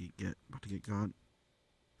Scarlet's about to get gone.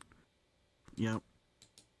 Yep.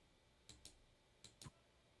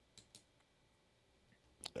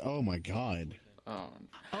 Oh my god. Oh,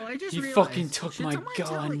 I just he realized. fucking took Should my someone tell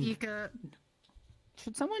gun. Ika,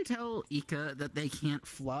 should someone tell Ika that they can't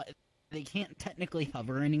fly? They can't technically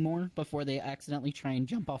hover anymore before they accidentally try and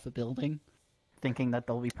jump off a building, thinking that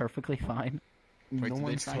they'll be perfectly fine. Wait, no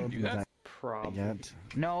one's told me that Probably. yet.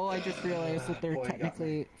 No, I just realized that they're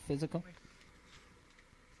technically physical.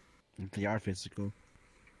 They are physical.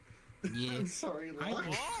 Yeah. I'm sorry, I Lord.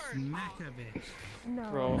 will smack a bitch. No.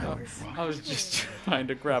 Bro, I was just trying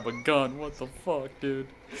to grab a gun. What the fuck, dude?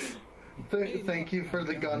 Thank you for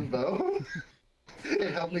the gun, though.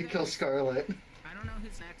 It helped me kill Scarlet. I don't know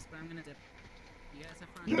who's next, but I'm gonna dip. You guys have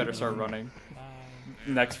fun. You better start running.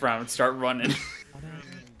 Next round, start running.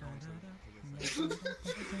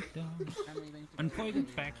 When Poi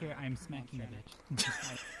gets back here, I'm smacking a bitch.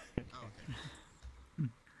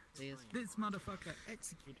 This motherfucker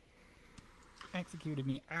executed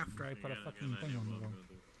me after I put a fucking thing on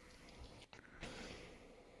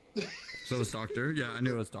the wall. So it's Doctor? Yeah, I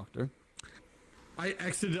knew it was Doctor. I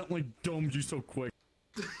accidentally domed you so quick.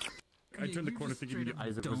 I turned the corner thinking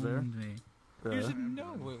Isaac was there. Me. You should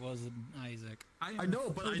know it wasn't Isaac. I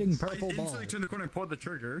know, but I instantly turned the corner and pulled the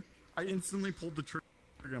trigger. I instantly pulled the trigger.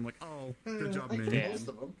 I'm like, oh, good job, man. Damn.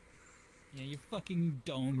 Yeah, you fucking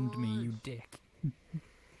domed me, you dick.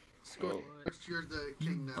 Scarlet, you're the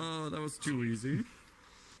king now. Oh, that was too easy.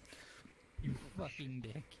 You fucking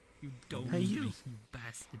dick. You domed Hey, you. me, you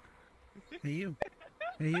bastard. Hey you.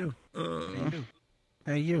 Hey you.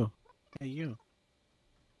 Hey you. Hey you.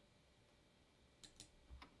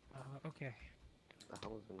 Okay. The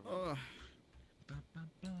hell is going on?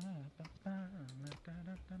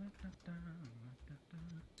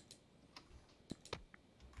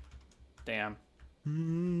 Damn.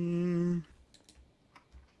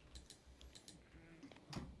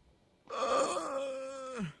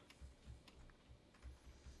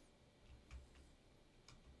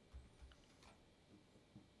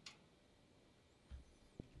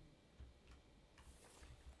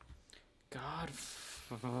 God.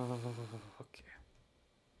 Okay.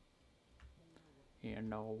 You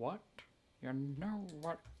know what? You know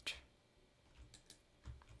what?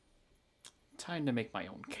 Time to make my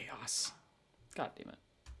own chaos. God damn it.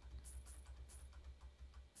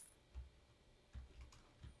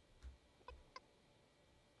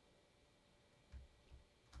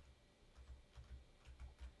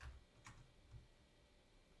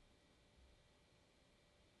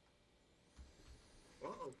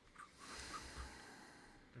 Uh-oh.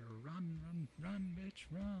 Run, bitch,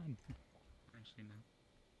 run. Actually, no.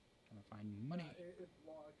 Trying to find money. It's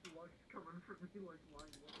locked coming for me like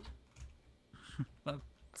line one. Look,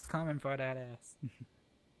 it's coming for that ass.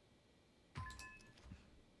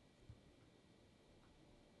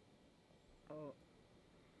 Oh.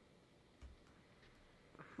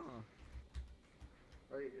 Huh.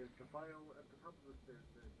 Right, is the file at the top of the stairs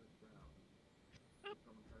there's brown.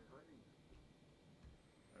 Someone try hiding.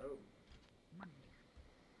 Oh.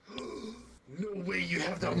 No way you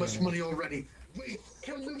have that much money already. Wait,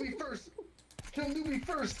 kill Newbie first. Kill Newbie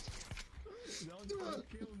first. Don't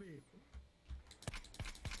kill me.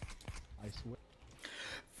 I swear.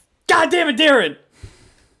 God damn it, Darren!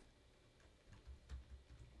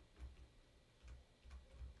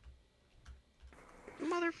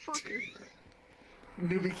 Motherfucker.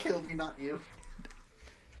 Newbie killed me, not you.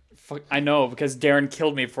 Fuck, I know, because Darren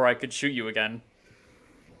killed me before I could shoot you again.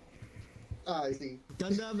 Ah, I see.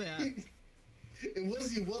 God damn it. It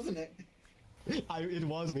was you, wasn't it? It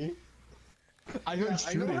was me. I heard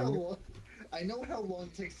shooting. I know how long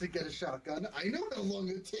it takes to get a shotgun. I know how long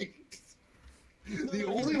it takes. The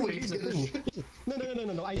only way to get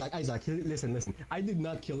a No, Isaac, listen. I did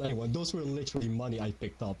not kill anyone. Those were literally money I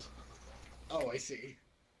picked up. Oh, I see.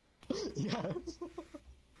 Yeah.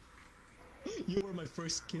 You were my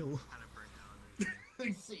first kill.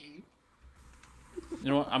 I see. You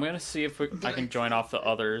know what? I'm gonna see if I can join off the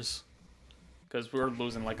others. Because we're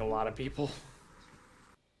losing like a lot of people.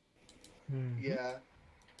 Yeah.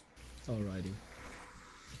 Alrighty.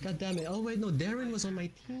 God damn it. Oh wait, no, Darren was on my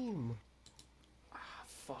team.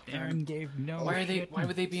 Fuck. Darren gave no. Why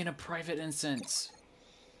would they be in a private instance?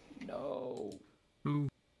 No. Ooh.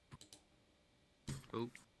 Oh.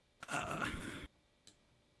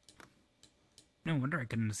 No wonder I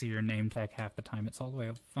couldn't see your name tag half the time. It's all the way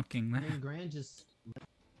up fucking there. And Grant just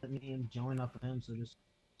let me join up with him, so just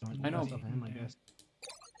join I know. up with him, I guess.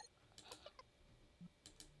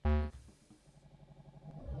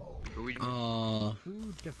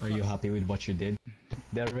 Are you happy with what you did,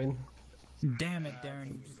 Darren? Damn it,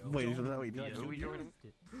 Darren. Wait, is that what you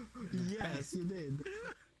Yes, you did.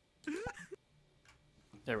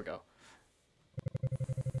 There we go.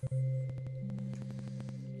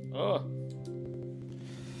 Oh.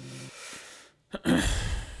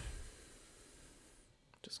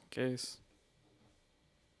 Just in case.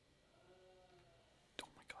 Oh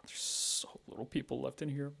my god, there's so little people left in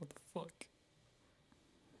here. What the fuck?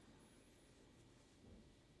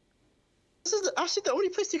 This is actually the only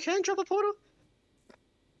place you can drop a portal?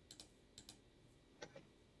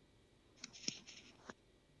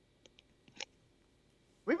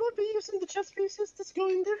 We won't be using the chest pieces that's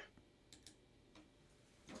going there.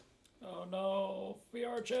 Oh no,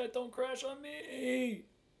 VR chat, don't crash on me!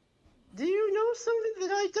 Do you know something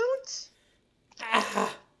that I don't?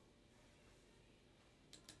 Ah!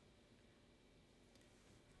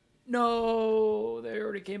 No, they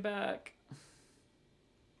already came back.